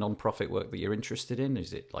charity work, non-profit work that you're interested in?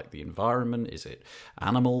 Is it like the environment? Is it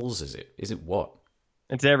animals? Is it what?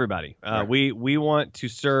 It's everybody. We want to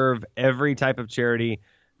serve every type of charity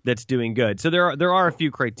that's doing good. So there are a few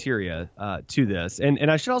criteria to this, and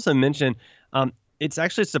I should also mention it's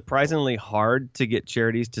actually surprisingly hard to get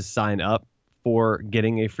charities to sign up for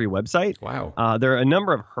getting a free website. Wow. There are a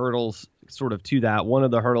number of hurdles sort of to that. One of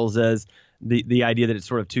the hurdles is the idea that it's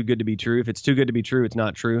sort of too good to be true. If it's too good to be true, it's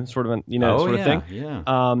not true. Sort of of thing.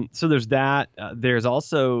 Yeah. So there's that. There's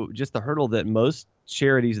also just the hurdle that most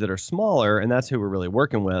charities that are smaller, and that's who we're really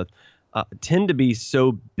working with, tend to be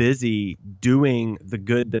so busy doing the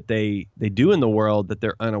good that they do in the world that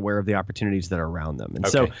they're unaware of the opportunities that are around them. And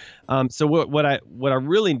so what I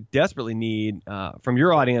really desperately need from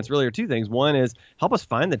your audience really are two things. One is help us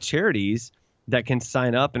find the charities that can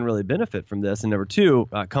sign up and really benefit from this. And number two,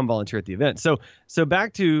 come volunteer at the event. So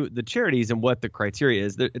back to the charities and what the criteria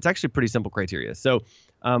is. It's actually pretty simple criteria. So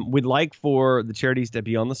we'd like for the charities to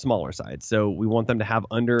be on the smaller side. So we want them to have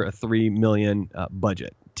under a $3 million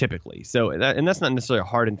budget, typically. So that's not necessarily a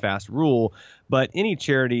hard and fast rule, but any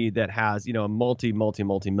charity that has, a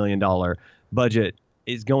multi-million dollar budget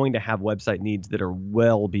is going to have website needs that are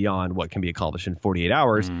well beyond what can be accomplished in 48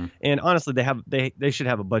 hours. And honestly, they should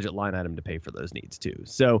have a budget line item to pay for those needs too.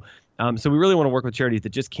 So we really want to work with charities that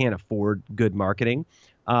just can't afford good marketing.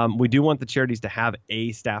 We do want the charities to have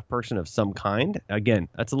a staff person of some kind. Again,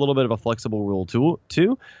 that's a little bit of a flexible rule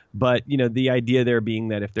too. But the idea there being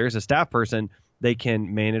that if there's a staff person, they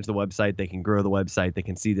can manage the website, they can grow the website, they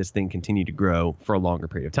can see this thing continue to grow for a longer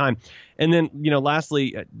period of time. And then,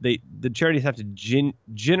 lastly, the charities have to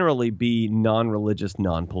generally be non-religious,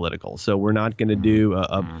 non-political. So we're not going to do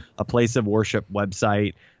a place of worship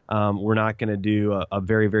website. We're not going to do a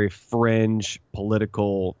very, very fringe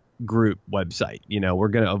political group website. We're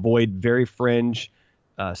going to avoid very fringe,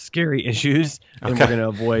 scary issues, and we're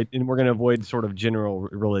going to avoid sort of general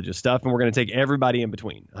religious stuff, and we're going to take everybody in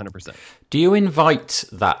between 100%. Do you invite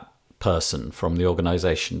that person from the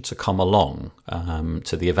organization to come along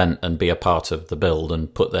to the event and be a part of the build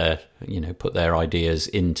and put their ideas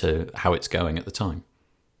into how it's going at the time?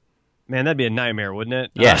 Man, that'd be a nightmare, wouldn't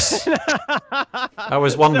it? Yes. I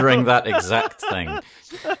was wondering that exact thing.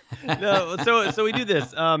 No, so we do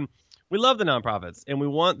this. We love the nonprofits, and we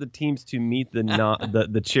want the teams to meet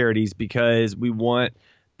the charities because we want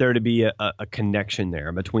there to be a connection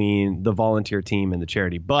there between the volunteer team and the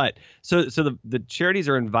charity. But so the charities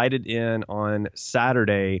are invited in on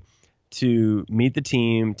Saturday to meet the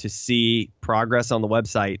team, to see progress on the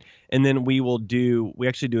website, and then we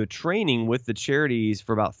actually do a training with the charities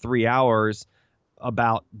for about 3 hours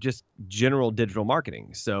about just general digital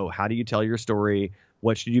marketing. So how do you tell your story?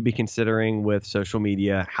 What should you be considering with social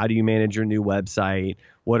media? How do you manage your new website?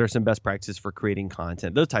 What are some best practices for creating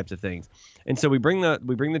content? Those types of things. And so we bring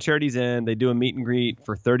the charities in. They do a meet and greet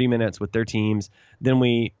for 30 minutes with their teams. Then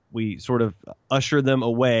we sort of usher them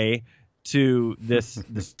away to this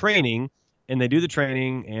training, and they do the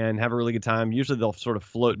training and have a really good time. Usually they'll sort of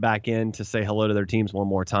float back in to say hello to their teams one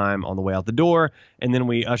more time on the way out the door, and then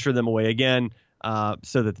we usher them away again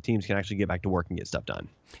so that the teams can actually get back to work and get stuff done.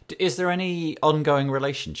 Is there any ongoing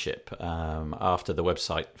relationship after the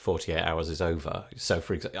website 48 hours is over? So,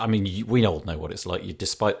 for example, we all know what it's like.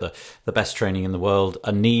 Despite the best training in the world,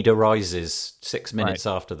 a need arises 6 minutes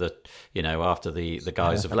after the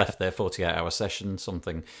guys have left their 48-hour session.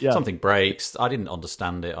 Something breaks. I didn't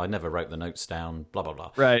understand it. I never wrote the notes down. Blah blah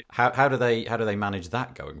blah. Right. How do they manage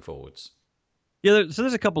that going forwards? Yeah, so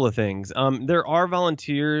there's a couple of things. There are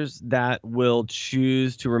volunteers that will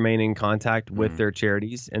choose to remain in contact with their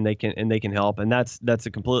charities, and they can help, and that's a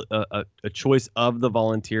complete a choice of the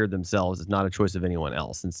volunteer themselves. It's not a choice of anyone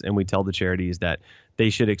else, and we tell the charities that they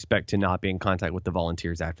should expect to not be in contact with the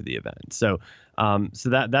volunteers after the event. So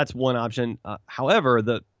that's one option. However,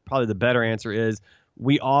 probably the better answer is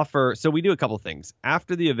we do a couple of things.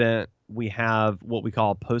 After the event, we have what we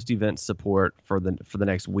call post-event support for the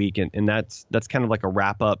next week, and that's kind of like a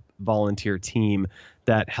wrap-up volunteer team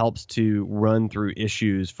that helps to run through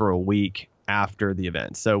issues for a week after the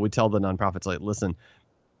event. So we tell the nonprofits, like, listen,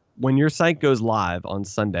 when your site goes live on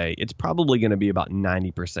Sunday, it's probably going to be about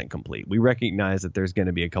 90% complete. We recognize that there's going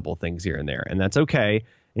to be a couple of things here and there, and that's okay,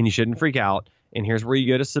 and you shouldn't freak out. And here's where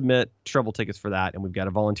you go to submit trouble tickets for that. And we've got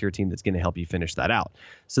a volunteer team that's going to help you finish that out.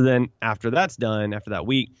 So then after that's done, after that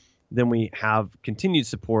week, then we have continued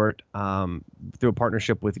support through a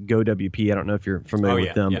partnership with GoWP. I don't know if you're familiar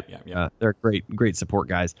with them. Yeah. They're great support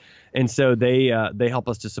guys. And so they help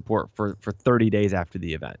us to support for 30 days after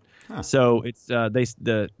the event. Huh. So it's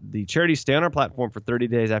the charities stay on our platform for 30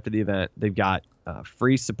 days after the event. They've got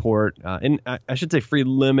free support, and I should say free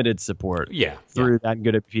limited support through that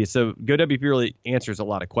GoWP. So GoWP really answers a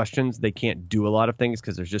lot of questions. They can't do a lot of things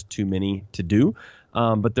because there's just too many to do.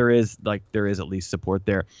 But there is at least support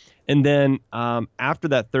there. And then after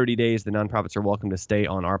that 30 days, the nonprofits are welcome to stay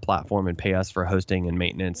on our platform and pay us for hosting and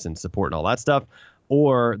maintenance and support and all that stuff.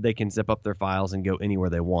 Or they can zip up their files and go anywhere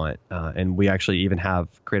they want. And we actually even have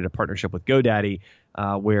created a partnership with GoDaddy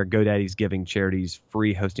where GoDaddy's giving charities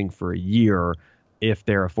free hosting for a year if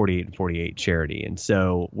they're a 48 and 48 charity. And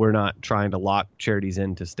so we're not trying to lock charities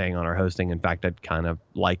into staying on our hosting. In fact, I'd kind of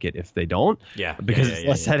like it if they don't, because it's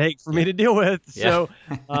less headache for me to deal with. So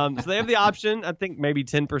so they have the option. I think maybe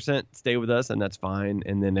 10% stay with us, and that's fine.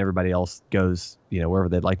 And then everybody else goes, wherever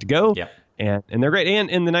they'd like to go. Yeah. And they're great.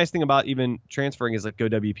 And the nice thing about even transferring is like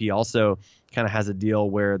GoWP also kind of has a deal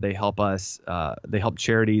where they help us, they help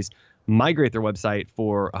charities migrate their website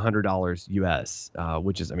for $100 US,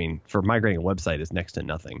 which is, for migrating a website is next to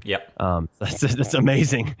nothing. Yep. That's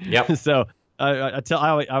amazing. Yep. So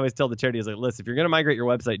I always tell the charities, like, listen, if you're going to migrate your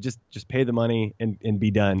website, just pay the money and be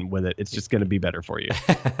done with it. It's just going to be better for you.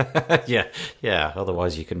 Yeah.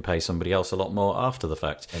 Otherwise, you can pay somebody else a lot more after the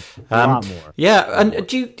fact. A lot more. Yeah. And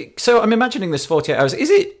so I'm imagining this 48 hours. Is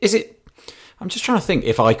it? I'm just trying to think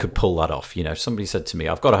if I could pull that off. Somebody said to me,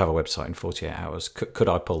 I've got to have a website in 48 hours. Could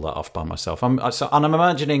I pull that off by myself? I'm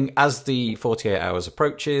imagining as the 48 hours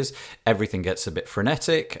approaches, everything gets a bit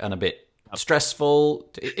frenetic and a bit stressful.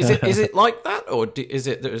 Is it like that, or is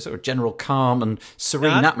it there's a general calm and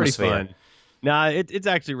serene atmosphere? No, it's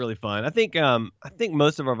actually really fun. I think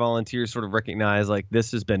most of our volunteers sort of recognize like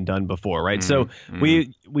this has been done before, right? So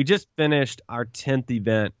we just finished our 10th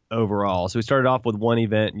event overall. So we started off with one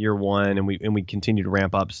event in year one, and we continue to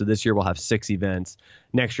ramp up. So this year we'll have 6 events.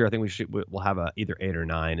 Next year I think we'll have either 8 or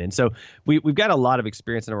 9. And so we've got a lot of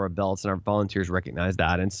experience under our belts, and our volunteers recognize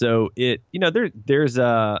that. And so there's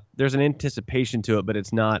an anticipation to it, but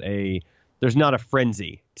there's not a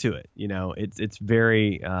frenzy to it. It's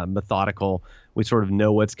very methodical. We sort of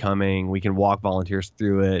know what's coming. We can walk volunteers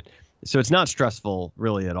through it. So it's not stressful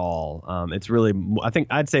really at all. It's really, I think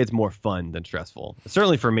I'd say it's more fun than stressful.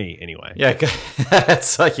 Certainly for me anyway. Yeah.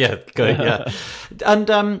 It's like, yeah, good. Yeah.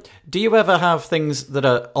 And do you ever have things that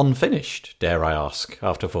are unfinished, dare I ask,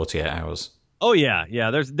 after 48 hours? Oh yeah.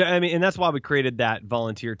 And that's why we created that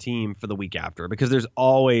volunteer team for the week after, because there's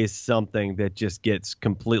always something that just gets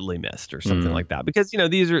completely missed or something like that. Because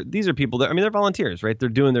these are people that, they're volunteers, right? They're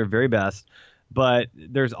doing their very best, but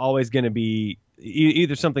there's always going to be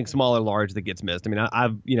either something small or large that gets missed.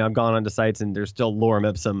 I've gone onto sites and there's still lorem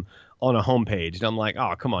ipsum on a homepage, and I'm like,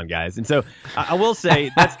 oh, come on, guys. And so I will say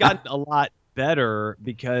that's gotten a lot better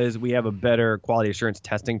because we have a better quality assurance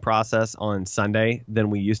testing process on Sunday than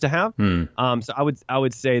we used to have. So I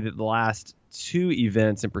would say that the last 2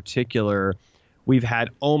 events in particular, we've had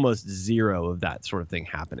almost 0 of that sort of thing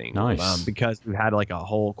happening. Nice. Because we've had like a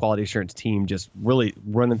whole quality assurance team just really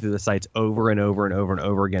running through the sites over and over and over and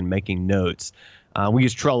over again, making notes. We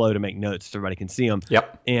use Trello to make notes so everybody can see them.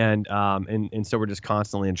 Yep. And so we're just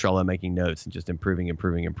constantly in Trello making notes and just improving.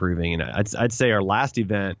 And I'd say our last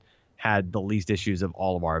event had the least issues of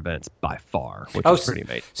all of our events by far, which is pretty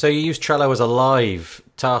amazing. So you use Trello as a live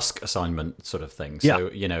task assignment sort of thing. So,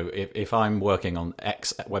 if I'm working on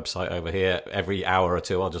X website over here, every hour or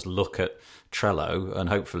 2, I'll just look at Trello, and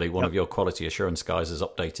hopefully one of your quality assurance guys has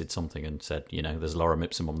updated something and said, there's lorem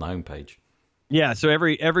ipsum on the homepage. Yeah, so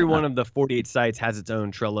every one of the 48 sites has its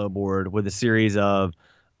own Trello board with a series of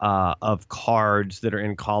cards that are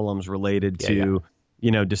in columns related to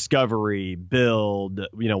discovery, build,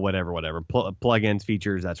 whatever, plugins,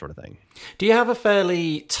 features, that sort of thing. Do you have a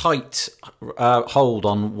fairly tight hold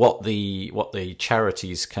on what the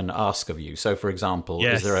charities can ask of you? So, for example,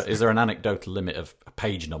 yes. is there an anecdotal limit of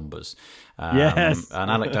page numbers? Yes. An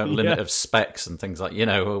anecdotal limit of specs and things like,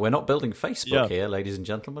 we're not building Facebook here, ladies and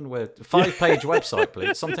gentlemen. We're 5-page website,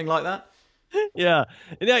 please, something like that. Yeah.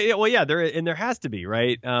 Well, yeah, there has to be,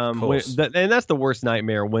 right? And that's the worst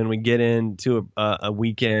nightmare when we get into a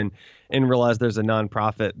weekend and realize there's a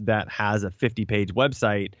nonprofit that has a 50-page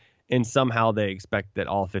website, and somehow they expect that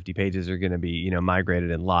all 50 pages are going to be, migrated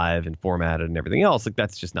and live and formatted and everything else. Like,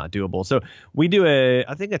 that's just not doable. So we do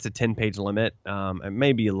I think that's a 10-page limit.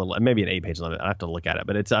 Maybe an 8-page limit. I have to look at it,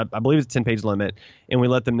 but I believe it's a 10-page limit. And we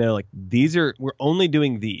let them know, like, we're only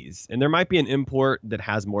doing these. And there might be an import that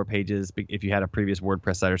has more pages if you had a previous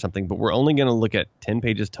WordPress site or something, but we're only going to look at 10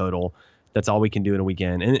 pages total. That's all we can do in a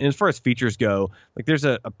weekend. And as far as features go, like, there's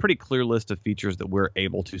a pretty clear list of features that we're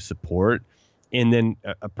able to support. And then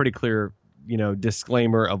a pretty clear,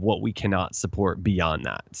 disclaimer of what we cannot support beyond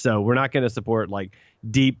that. So we're not going to support like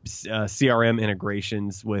deep CRM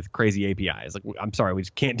integrations with crazy APIs. Like, I'm sorry, we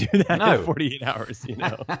just can't do that in 48 hours.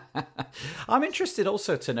 I'm interested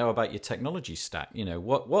also to know about your technology stack.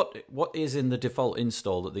 What is in the default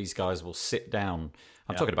install that these guys will sit down?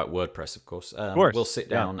 I'm talking about WordPress, of course. We'll sit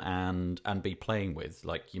down and be playing with.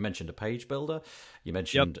 Like, you mentioned a page builder, you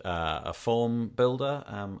mentioned a form builder.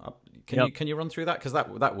 Can you run through that? Because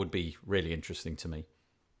that would be really interesting to me.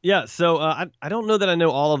 Yeah, so I don't know that I know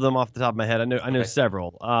all of them off the top of my head. I know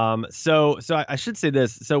several. So I should say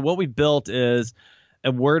this. So what we built is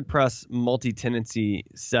a WordPress multi-tenancy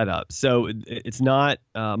setup. So it's not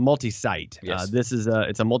multi-site. Yes.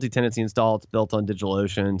 It's a multi-tenancy install. It's built on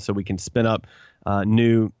DigitalOcean, so we can spin up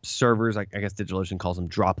new servers. I guess DigitalOcean calls them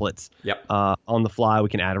droplets. Yep. On the fly, we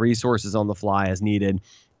can add resources on the fly as needed,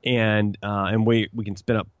 and we can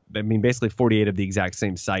spin up. Basically 48 of the exact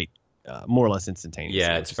same site, more or less instantaneously.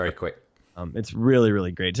 Yeah, it's very quick. It's really,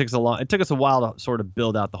 really great. It took us a while to sort of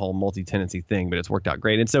build out the whole multi-tenancy thing, but it's worked out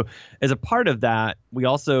great. And so as a part of that, we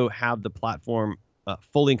also have the platform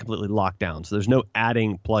fully and completely locked down. So there's no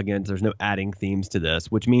adding plugins, there's no adding themes to this,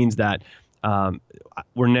 which means that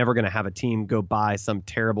we're never going to have a team go buy some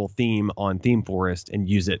terrible theme on ThemeForest and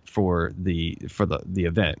use it for the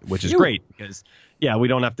event, which is great because we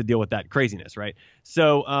don't have to deal with that craziness, right?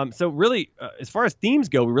 So really, as far as themes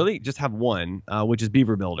go, we really just have one, which is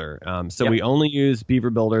Beaver Builder. We only use Beaver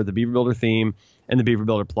Builder. The Beaver Builder theme and the Beaver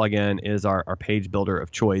Builder plugin is our page builder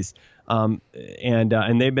of choice. And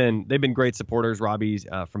they've been great supporters. Robbie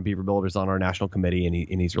from Beaver Builder is on our national committee,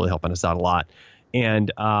 and he's really helping us out a lot.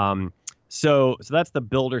 And So that's the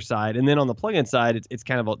builder side. And then on the plugin side, it's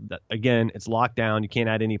kind of, again, it's locked down. You can't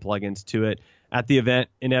add any plugins to it. At the event,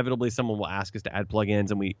 inevitably, someone will ask us to add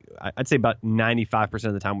plugins. And I'd say about 95%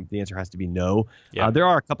 of the time, the answer has to be no. Yeah. There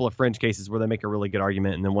are a couple of fringe cases where they make a really good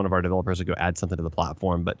argument, and then one of our developers will go add something to the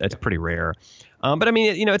platform, but that's pretty rare. But I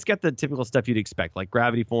mean, it's got the typical stuff you'd expect, like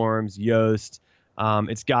Gravity Forms, Yoast.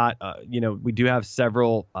 It's got, we do have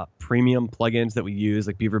several premium plugins that we use,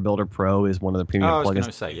 like Beaver Builder Pro is one of the premium plugins. I was going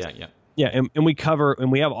to say, yeah. Yeah, and we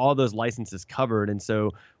have all those licenses covered, and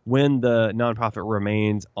so when the nonprofit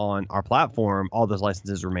remains on our platform, all those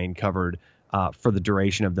licenses remain covered for the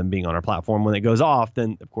duration of them being on our platform. When it goes off,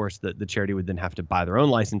 then of course the charity would then have to buy their own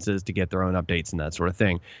licenses to get their own updates and that sort of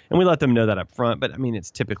thing. And we let them know that up front, but I mean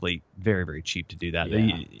it's typically very, very cheap to do that.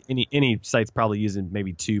 Yeah. Any site's probably using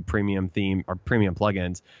maybe 2 premium theme or premium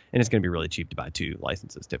plugins, and it's going to be really cheap to buy 2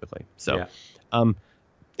 licenses typically. So, and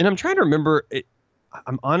I'm trying to remember it.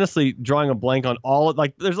 I'm honestly drawing a blank on all,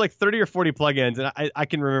 like there's like 30 or 40 plugins, and I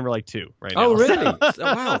can remember like 2 right now. Oh, really?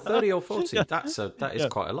 Wow, 30 or 40. That is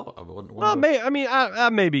quite a lot. Well, I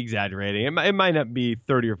may be exaggerating. It might not be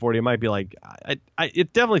 30 or 40. It might be like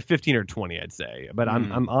it's definitely 15 or 20, I'd say. But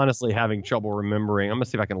I'm honestly having trouble remembering. I'm gonna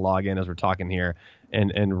see if I can log in as we're talking here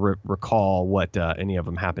and recall what any of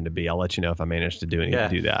them happen to be. I'll let you know if I manage to do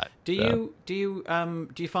that. Do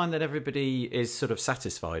you find that everybody is sort of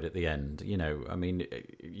satisfied at the end? I mean,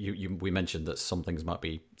 we mentioned that some things might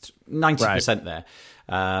be 90% there.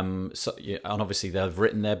 And obviously they've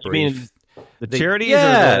written their brief. The charities,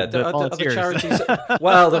 yeah, or the volunteers? The charities.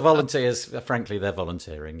 Well, the volunteers, frankly, they're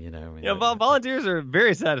volunteering. Volunteers are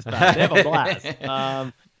very satisfied. They have a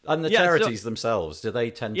blast. And the charities themselves, do they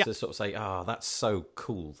tend to sort of say, "Oh, that's so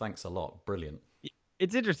cool, thanks a lot, brilliant"?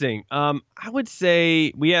 It's interesting. I would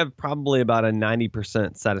say we have probably about a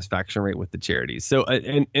 90% satisfaction rate with the charities. So,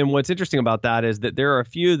 and what's interesting about that is that there are a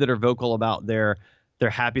few that are vocal about their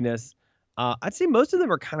happiness. I'd say most of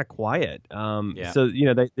them are kind of quiet. So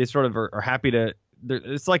they sort of are happy to.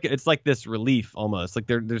 It's like this relief almost. Like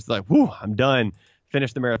they're like, "Whew, I'm done."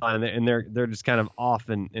 Finish the marathon, and they're just kind of off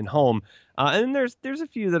and home. And then there's a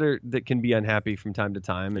few that can be unhappy from time to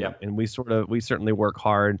time, and we certainly work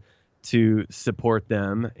hard to support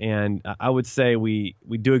them. And I would say we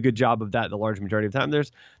do a good job of that the large majority of the time.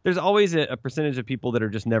 There's always a percentage of people that are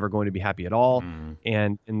just never going to be happy at all,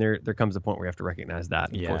 and there comes a point where you have to recognize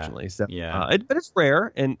that, unfortunately. But it's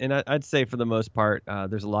rare, and I'd say for the most part,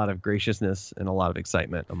 there's a lot of graciousness and a lot of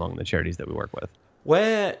excitement among the charities that we work with.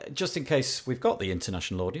 Where, just in case we've got the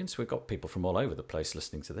international audience, we've got people from all over the place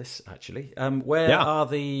listening to this, actually. Where are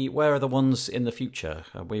the ones in the future?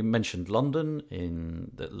 We mentioned London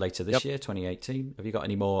later this year, 2018. Have you got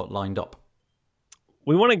any more lined up?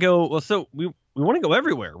 We want to go, we want to go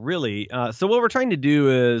everywhere, really. So what we're trying to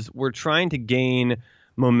do is we're trying to gain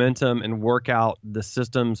momentum and work out the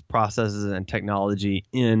systems, processes, and technology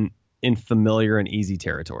in familiar and easy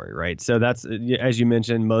territory, right? So that's, as you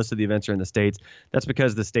mentioned, most of the events are in the States. That's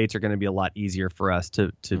because the States are going to be a lot easier for us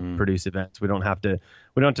to produce events. We don't have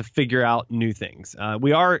to figure out new things.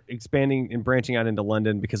 We are expanding and branching out into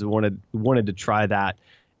London because we wanted to try that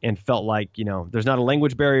and felt like, there's not a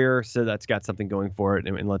language barrier, so that's got something going for it.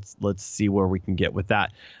 And let's see where we can get with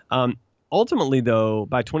that. Ultimately, though,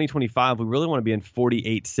 by 2025, we really want to be in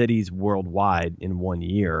 48 cities worldwide in 1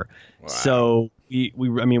 year. Wow. So we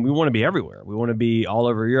want to be everywhere. We want to be all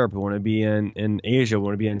over Europe. We want to be in Asia. We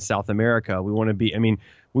want to be in South America. We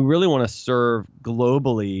really want to serve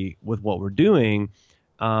globally with what we're doing.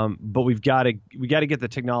 But we got to get the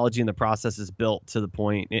technology and the processes built to the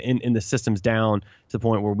point, and the systems down to the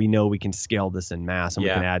point where we know we can scale this in mass, and we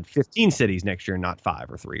can add 15 cities next year, not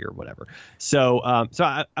 5 or 3 or whatever. So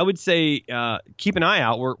I would say keep an eye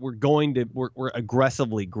out. We're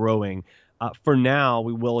aggressively growing. For now,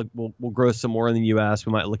 we'll grow some more in the U.S.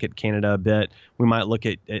 We might look at Canada a bit. We might look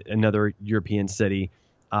at another European city.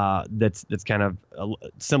 That's kind of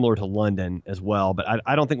similar to London as well. But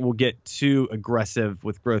I don't think we'll get too aggressive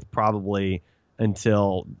with growth probably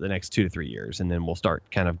until the next 2 to 3 years. And then we'll start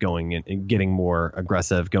kind of going and getting more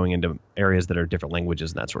aggressive, going into areas that are different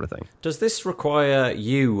languages and that sort of thing. Does this require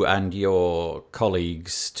you and your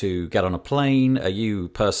colleagues to get on a plane? Are you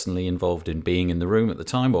personally involved in being in the room at the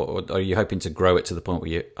time, or are you hoping to grow it to the point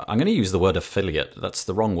where I'm going to use the word affiliate. That's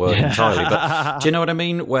the wrong word entirely. But do you know what I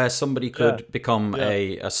mean? Where somebody could become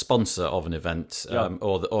a sponsor of an event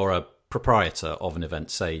or a proprietor of an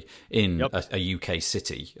event, say in a UK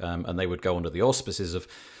city, and they would go under the auspices of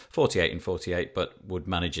 48 and 48, but would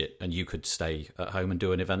manage it, and you could stay at home and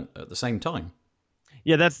do an event at the same time.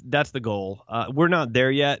 Yeah, that's the goal. We're not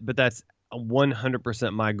there yet, but that's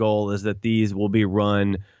 100% my goal, is that these will be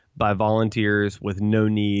run by volunteers with no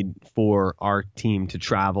need for our team to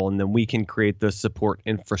travel. And then we can create the support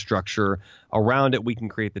infrastructure around it. We can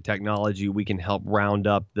create the technology. We can help round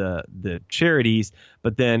up the charities,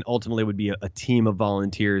 but then ultimately it would be a team of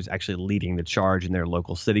volunteers actually leading the charge in their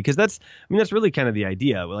local city. Because that's really kind of the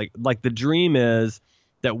idea. Like the dream is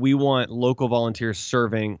that we want local volunteers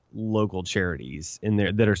serving local charities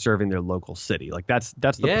that are serving their local city. Like that's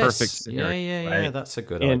the perfect scenario. Yeah, that's a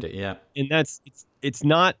good idea. Yeah. And that's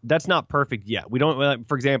not perfect yet. We don't,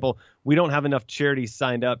 for example, we don't have enough charities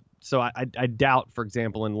signed up. So I doubt, for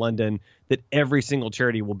example, in London that every single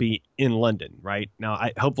charity will be in London right now.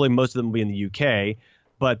 Hopefully most of them will be in the UK,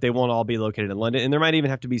 but they won't all be located in London. And there might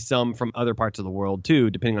even have to be some from other parts of the world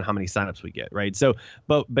too, depending on how many signups we get, right? So,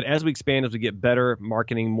 but as we expand, as we get better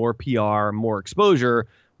marketing, more PR, more exposure,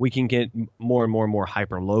 we can get more and more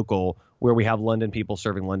hyper local, where we have London people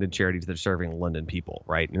serving London charities that are serving London people,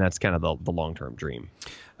 right? And that's kind of the long-term dream.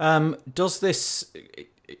 Does this,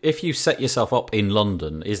 if you set yourself up in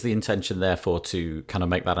London, is the intention therefore to kind of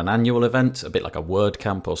make that an annual event, a bit like a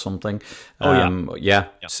WordCamp or something? Yeah.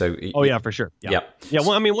 So. For sure. Yeah.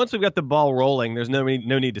 Well, once we've got the ball rolling, there's no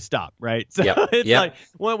need to stop, right? So it's like,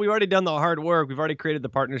 well, we've already done the hard work. We've already created the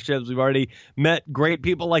partnerships. We've already met great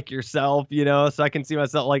people like yourself, so I can see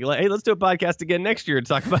myself like, hey, let's do a podcast again next year and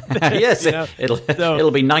talk about that. Yes,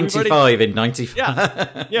 it'll be 95 in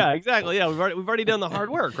 95. Yeah, exactly. Yeah, we've already done the hard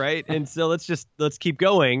work, right? And so let's keep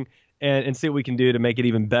going and see what we can do to make it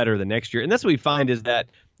even better the next year. And that's what we find is that,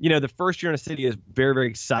 the first year in a city is very, very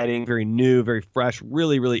exciting, very new, very fresh,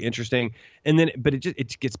 really, really interesting. And then, but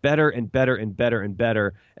it gets better and better and better and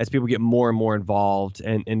better as people get more and more involved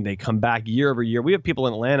and they come back year over year. We have people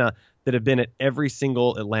in Atlanta that have been at every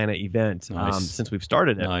single Atlanta event since we've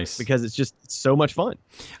started it, because it's so much fun.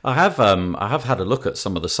 I have had a look at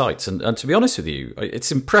some of the sites, and to be honest with you,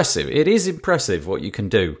 it's impressive. It is impressive what you can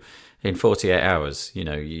do in 48 hours.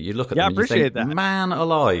 You look at them and you think, man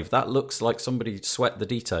alive, that looks like somebody sweat the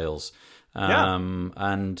details.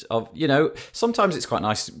 And sometimes it's quite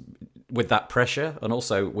nice with that pressure, and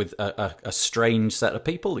also with a strange set of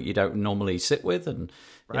people that you don't normally sit with, and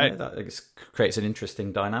that creates an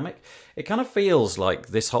interesting dynamic. It kind of feels like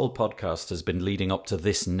this whole podcast has been leading up to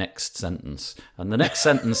this next sentence, and the next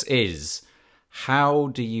sentence is: how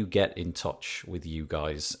do you get in touch with you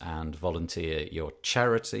guys and volunteer your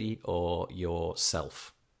charity or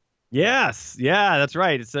yourself? Yes. Yeah, that's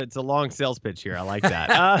right. It's a long sales pitch here. I like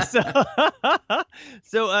that.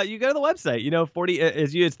 So you go to the website, 40,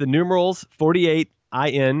 it's the numerals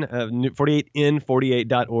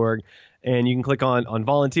 48in48.org. And you can click on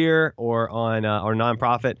volunteer or on our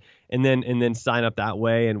nonprofit, and then sign up that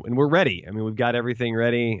way. And we're ready. We've got everything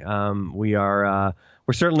ready. We're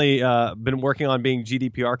certainly been working on being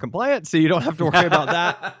GDPR compliant, so you don't have to worry about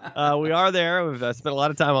that. We are there. We've spent a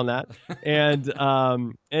lot of time on that, and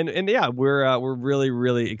yeah, we're really,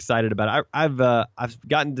 really excited about it. I've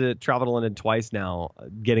gotten to travel to London twice now,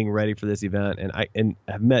 getting ready for this event, and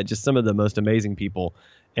have met just some of the most amazing people.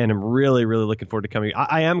 And I'm really, really looking forward to coming.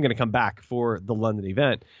 I am going to come back for the London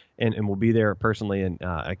event, and we'll be there personally. And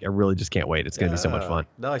I really just can't wait. It's going to be so much fun.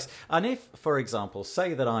 Nice. And if, for example,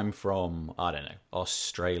 say that I'm from, I don't know,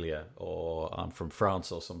 Australia, or I'm from France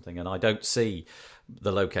or something, and I don't see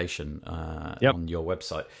the location on your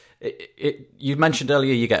website. You mentioned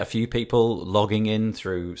earlier you get a few people logging in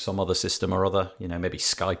through some other system or other, maybe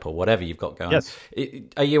Skype or whatever you've got going. Yes.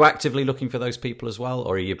 Are you actively looking for those people as well,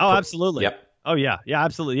 or are you? Oh, absolutely. Yep. Oh yeah,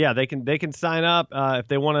 absolutely. Yeah, they can sign up if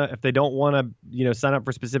they want to. If they don't want to, sign up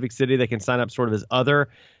for a specific city, they can sign up sort of as other,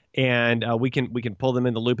 and we can pull them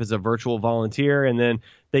in the loop as a virtual volunteer, and then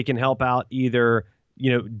they can help out either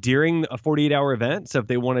during a 48-hour event. So if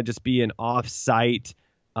they want to just be an off-site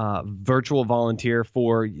virtual volunteer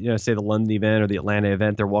for say the London event or the Atlanta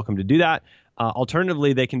event, they're welcome to do that.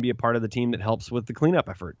 Alternatively, they can be a part of the team that helps with the cleanup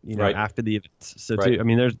effort, after the events. So too,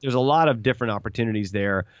 there's a lot of different opportunities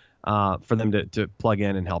there for them to plug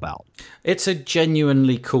in and help out. It's a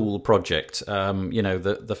genuinely cool project.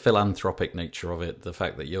 The philanthropic nature of it, the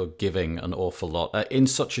fact that you're giving an awful lot in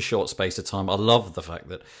such a short space of time. I love the fact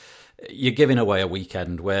that you're giving away a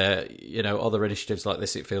weekend where, other initiatives like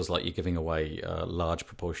this, it feels like you're giving away a large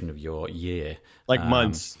proportion of your year. Like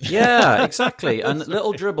months. Yeah, exactly. And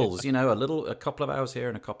little dribbles, a couple of hours here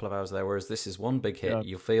and a couple of hours there, whereas this is one big hit. Yeah.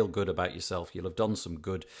 You'll feel good about yourself. You'll have done some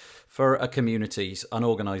good for a community, an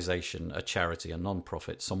organisation, a charity, a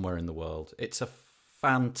non-profit somewhere in the world. It's a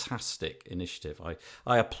fantastic initiative.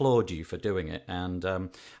 I applaud you for doing it, and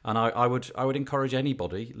I would encourage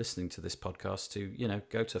anybody listening to this podcast to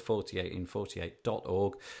go to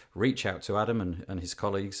 48in48.org, reach out to Adam and his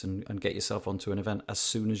colleagues, and get yourself onto an event as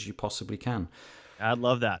soon as you possibly can. I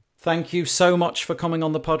love that. Thank you so much for coming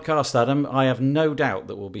on the podcast, Adam. I have no doubt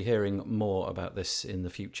that we'll be hearing more about this in the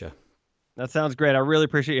future. That sounds great. I really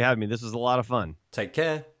appreciate you having me. This was a lot of fun. Take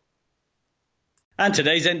care. And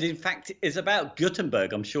today's ending fact is about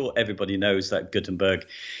Gutenberg. I'm sure everybody knows that Gutenberg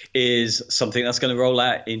is something that's going to roll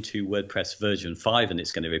out into WordPress version 5, and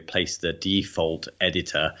it's going to replace the default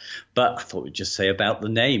editor. But I thought we'd just say about the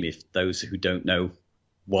name, if those who don't know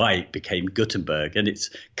why it became Gutenberg. And it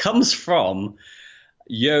comes from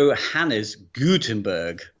Johannes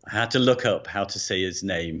Gutenberg. I had to look up how to say his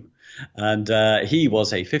name. And he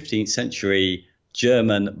was a 15th century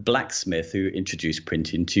German blacksmith who introduced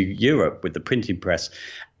printing to Europe with the printing press,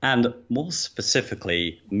 and more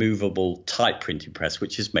specifically movable type printing press,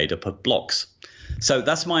 which is made up of blocks. So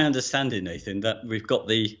that's my understanding, Nathan, that we've got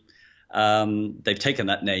they've taken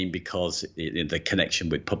that name because the connection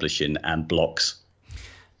with publishing and blocks.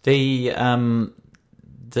 The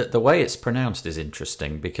way it's pronounced is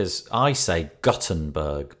interesting, because I say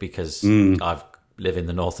Gutenberg because I live in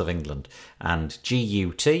the north of England, and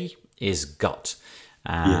G-U-T is gut.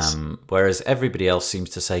 Yes. Whereas everybody else seems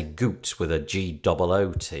to say Gut with a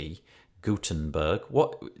G-O-O-T, Gutenberg.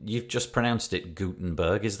 What, you've just pronounced it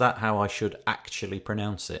Gutenberg. Is that how I should actually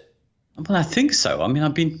pronounce it? Well, I think so. I mean,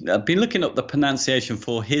 I've been looking up the pronunciation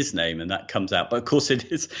for his name, and that comes out. But of course,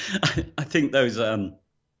 it is. I think those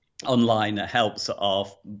online helps are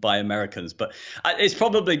by Americans, but it's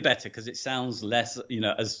probably better because it sounds less,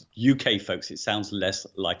 as UK folks, it sounds less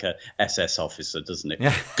like a SS officer, doesn't it?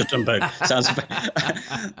 Yeah. Gutenberg sounds.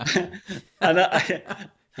 And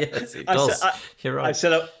yes, it does. You're right.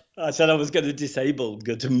 I said I was going to disable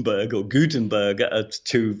Gutenberg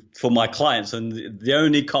for my clients, and the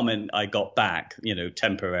only comment I got back,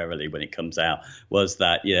 temporarily when it comes out, was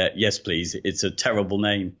that yes, please, it's a terrible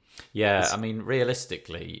name. Yeah, I mean,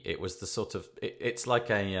 realistically, it was the sort of it's like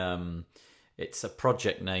it's a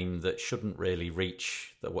project name that shouldn't really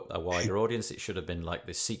reach a wider audience. It should have been like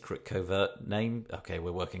this secret covert name. Okay,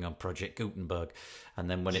 we're working on Project Gutenberg, and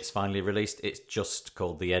then when it's finally released, it's just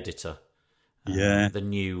called the editor. The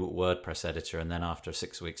new WordPress editor, and then after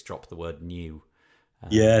 6 weeks, drop the word new.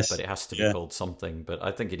 Yes, but it has to be called something. But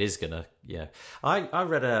I think it is gonna. Yeah, I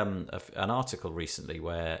read an article recently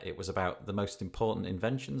where it was about the most important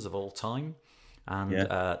inventions of all time, and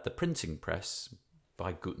the printing press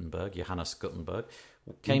by Gutenberg, Johannes Gutenberg,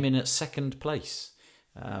 came in at second place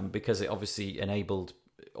because it obviously enabled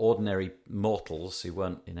ordinary mortals who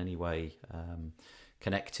weren't in any way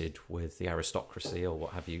connected with the aristocracy or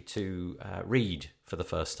what have you to read for the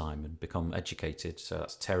first time and become educated. So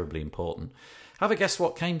that's terribly important. Have a guess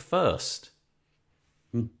what came first?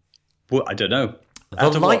 Well, I don't know.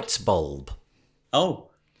 The light bulb. Oh,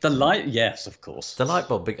 the light. Yes, of course. The light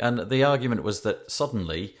bulb. And the argument was that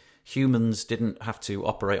suddenly humans didn't have to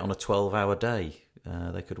operate on a 12-hour day.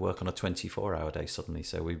 They could work on a 24-hour day suddenly.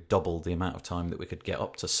 So we've doubled the amount of time that we could get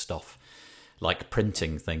up to stuff like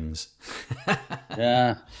printing things.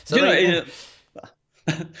 Yeah. So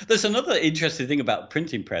there's another interesting thing about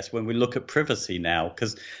printing press when we look at privacy now,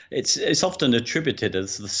 because it's often attributed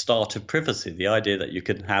as the start of privacy, the idea that you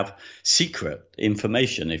can have secret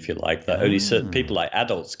information, if you like, that only certain people like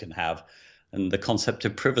adults can have. And the concept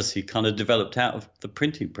of privacy kind of developed out of the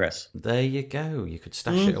printing press. There you go. You could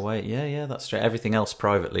stash it away. Yeah, that's right. Everything else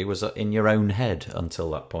privately was in your own head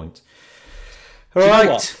until that point. All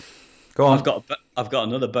right. Go on. I've got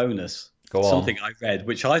another bonus. Go on. Something I read,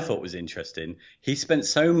 which I thought was interesting. He spent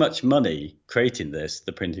so much money creating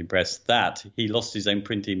the printing press, that he lost his own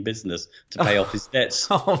printing business to pay off his debts.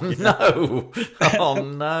 Oh, no. Oh,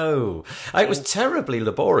 no. It was terribly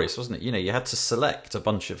laborious, wasn't it? You had to select a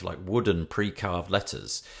bunch of like wooden pre-carved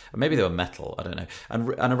letters. Maybe they were metal, I don't know.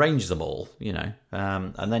 And arrange them all,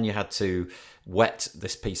 and then you had to wet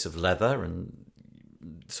this piece of leather and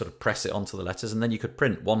sort of press it onto the letters, and then you could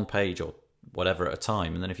print one page or whatever at a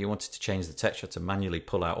time, and then if you wanted to change the text, you had to manually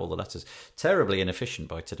pull out all the letters. Terribly inefficient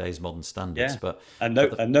by today's modern standards. But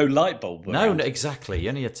no light bulb. No, exactly. You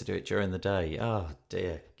only had to do it during the day. Oh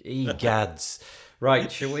dear, egads.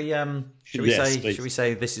 Right, shall we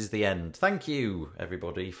say this is the end? Thank you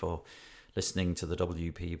everybody for listening to the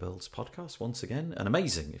WP Builds podcast once again. And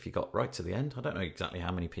amazing if you got right to the end. I don't know exactly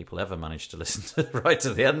how many people ever managed to listen to right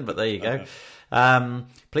to the end, but there you go.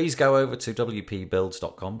 Please go over to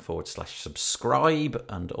wpbuilds.com/subscribe,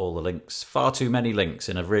 and all the links, far too many links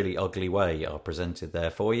in a really ugly way, are presented there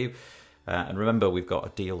for you. And remember, we've got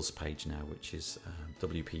a deals page now, which is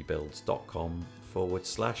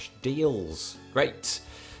wpbuilds.com/deals. Great.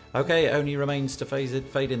 Okay, it only remains to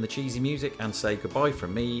fade in the cheesy music and say goodbye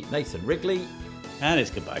from me, Nathan Wrigley. And it's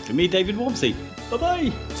goodbye from me, David Wamsey.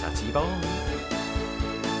 Bye-bye. Tatty bye.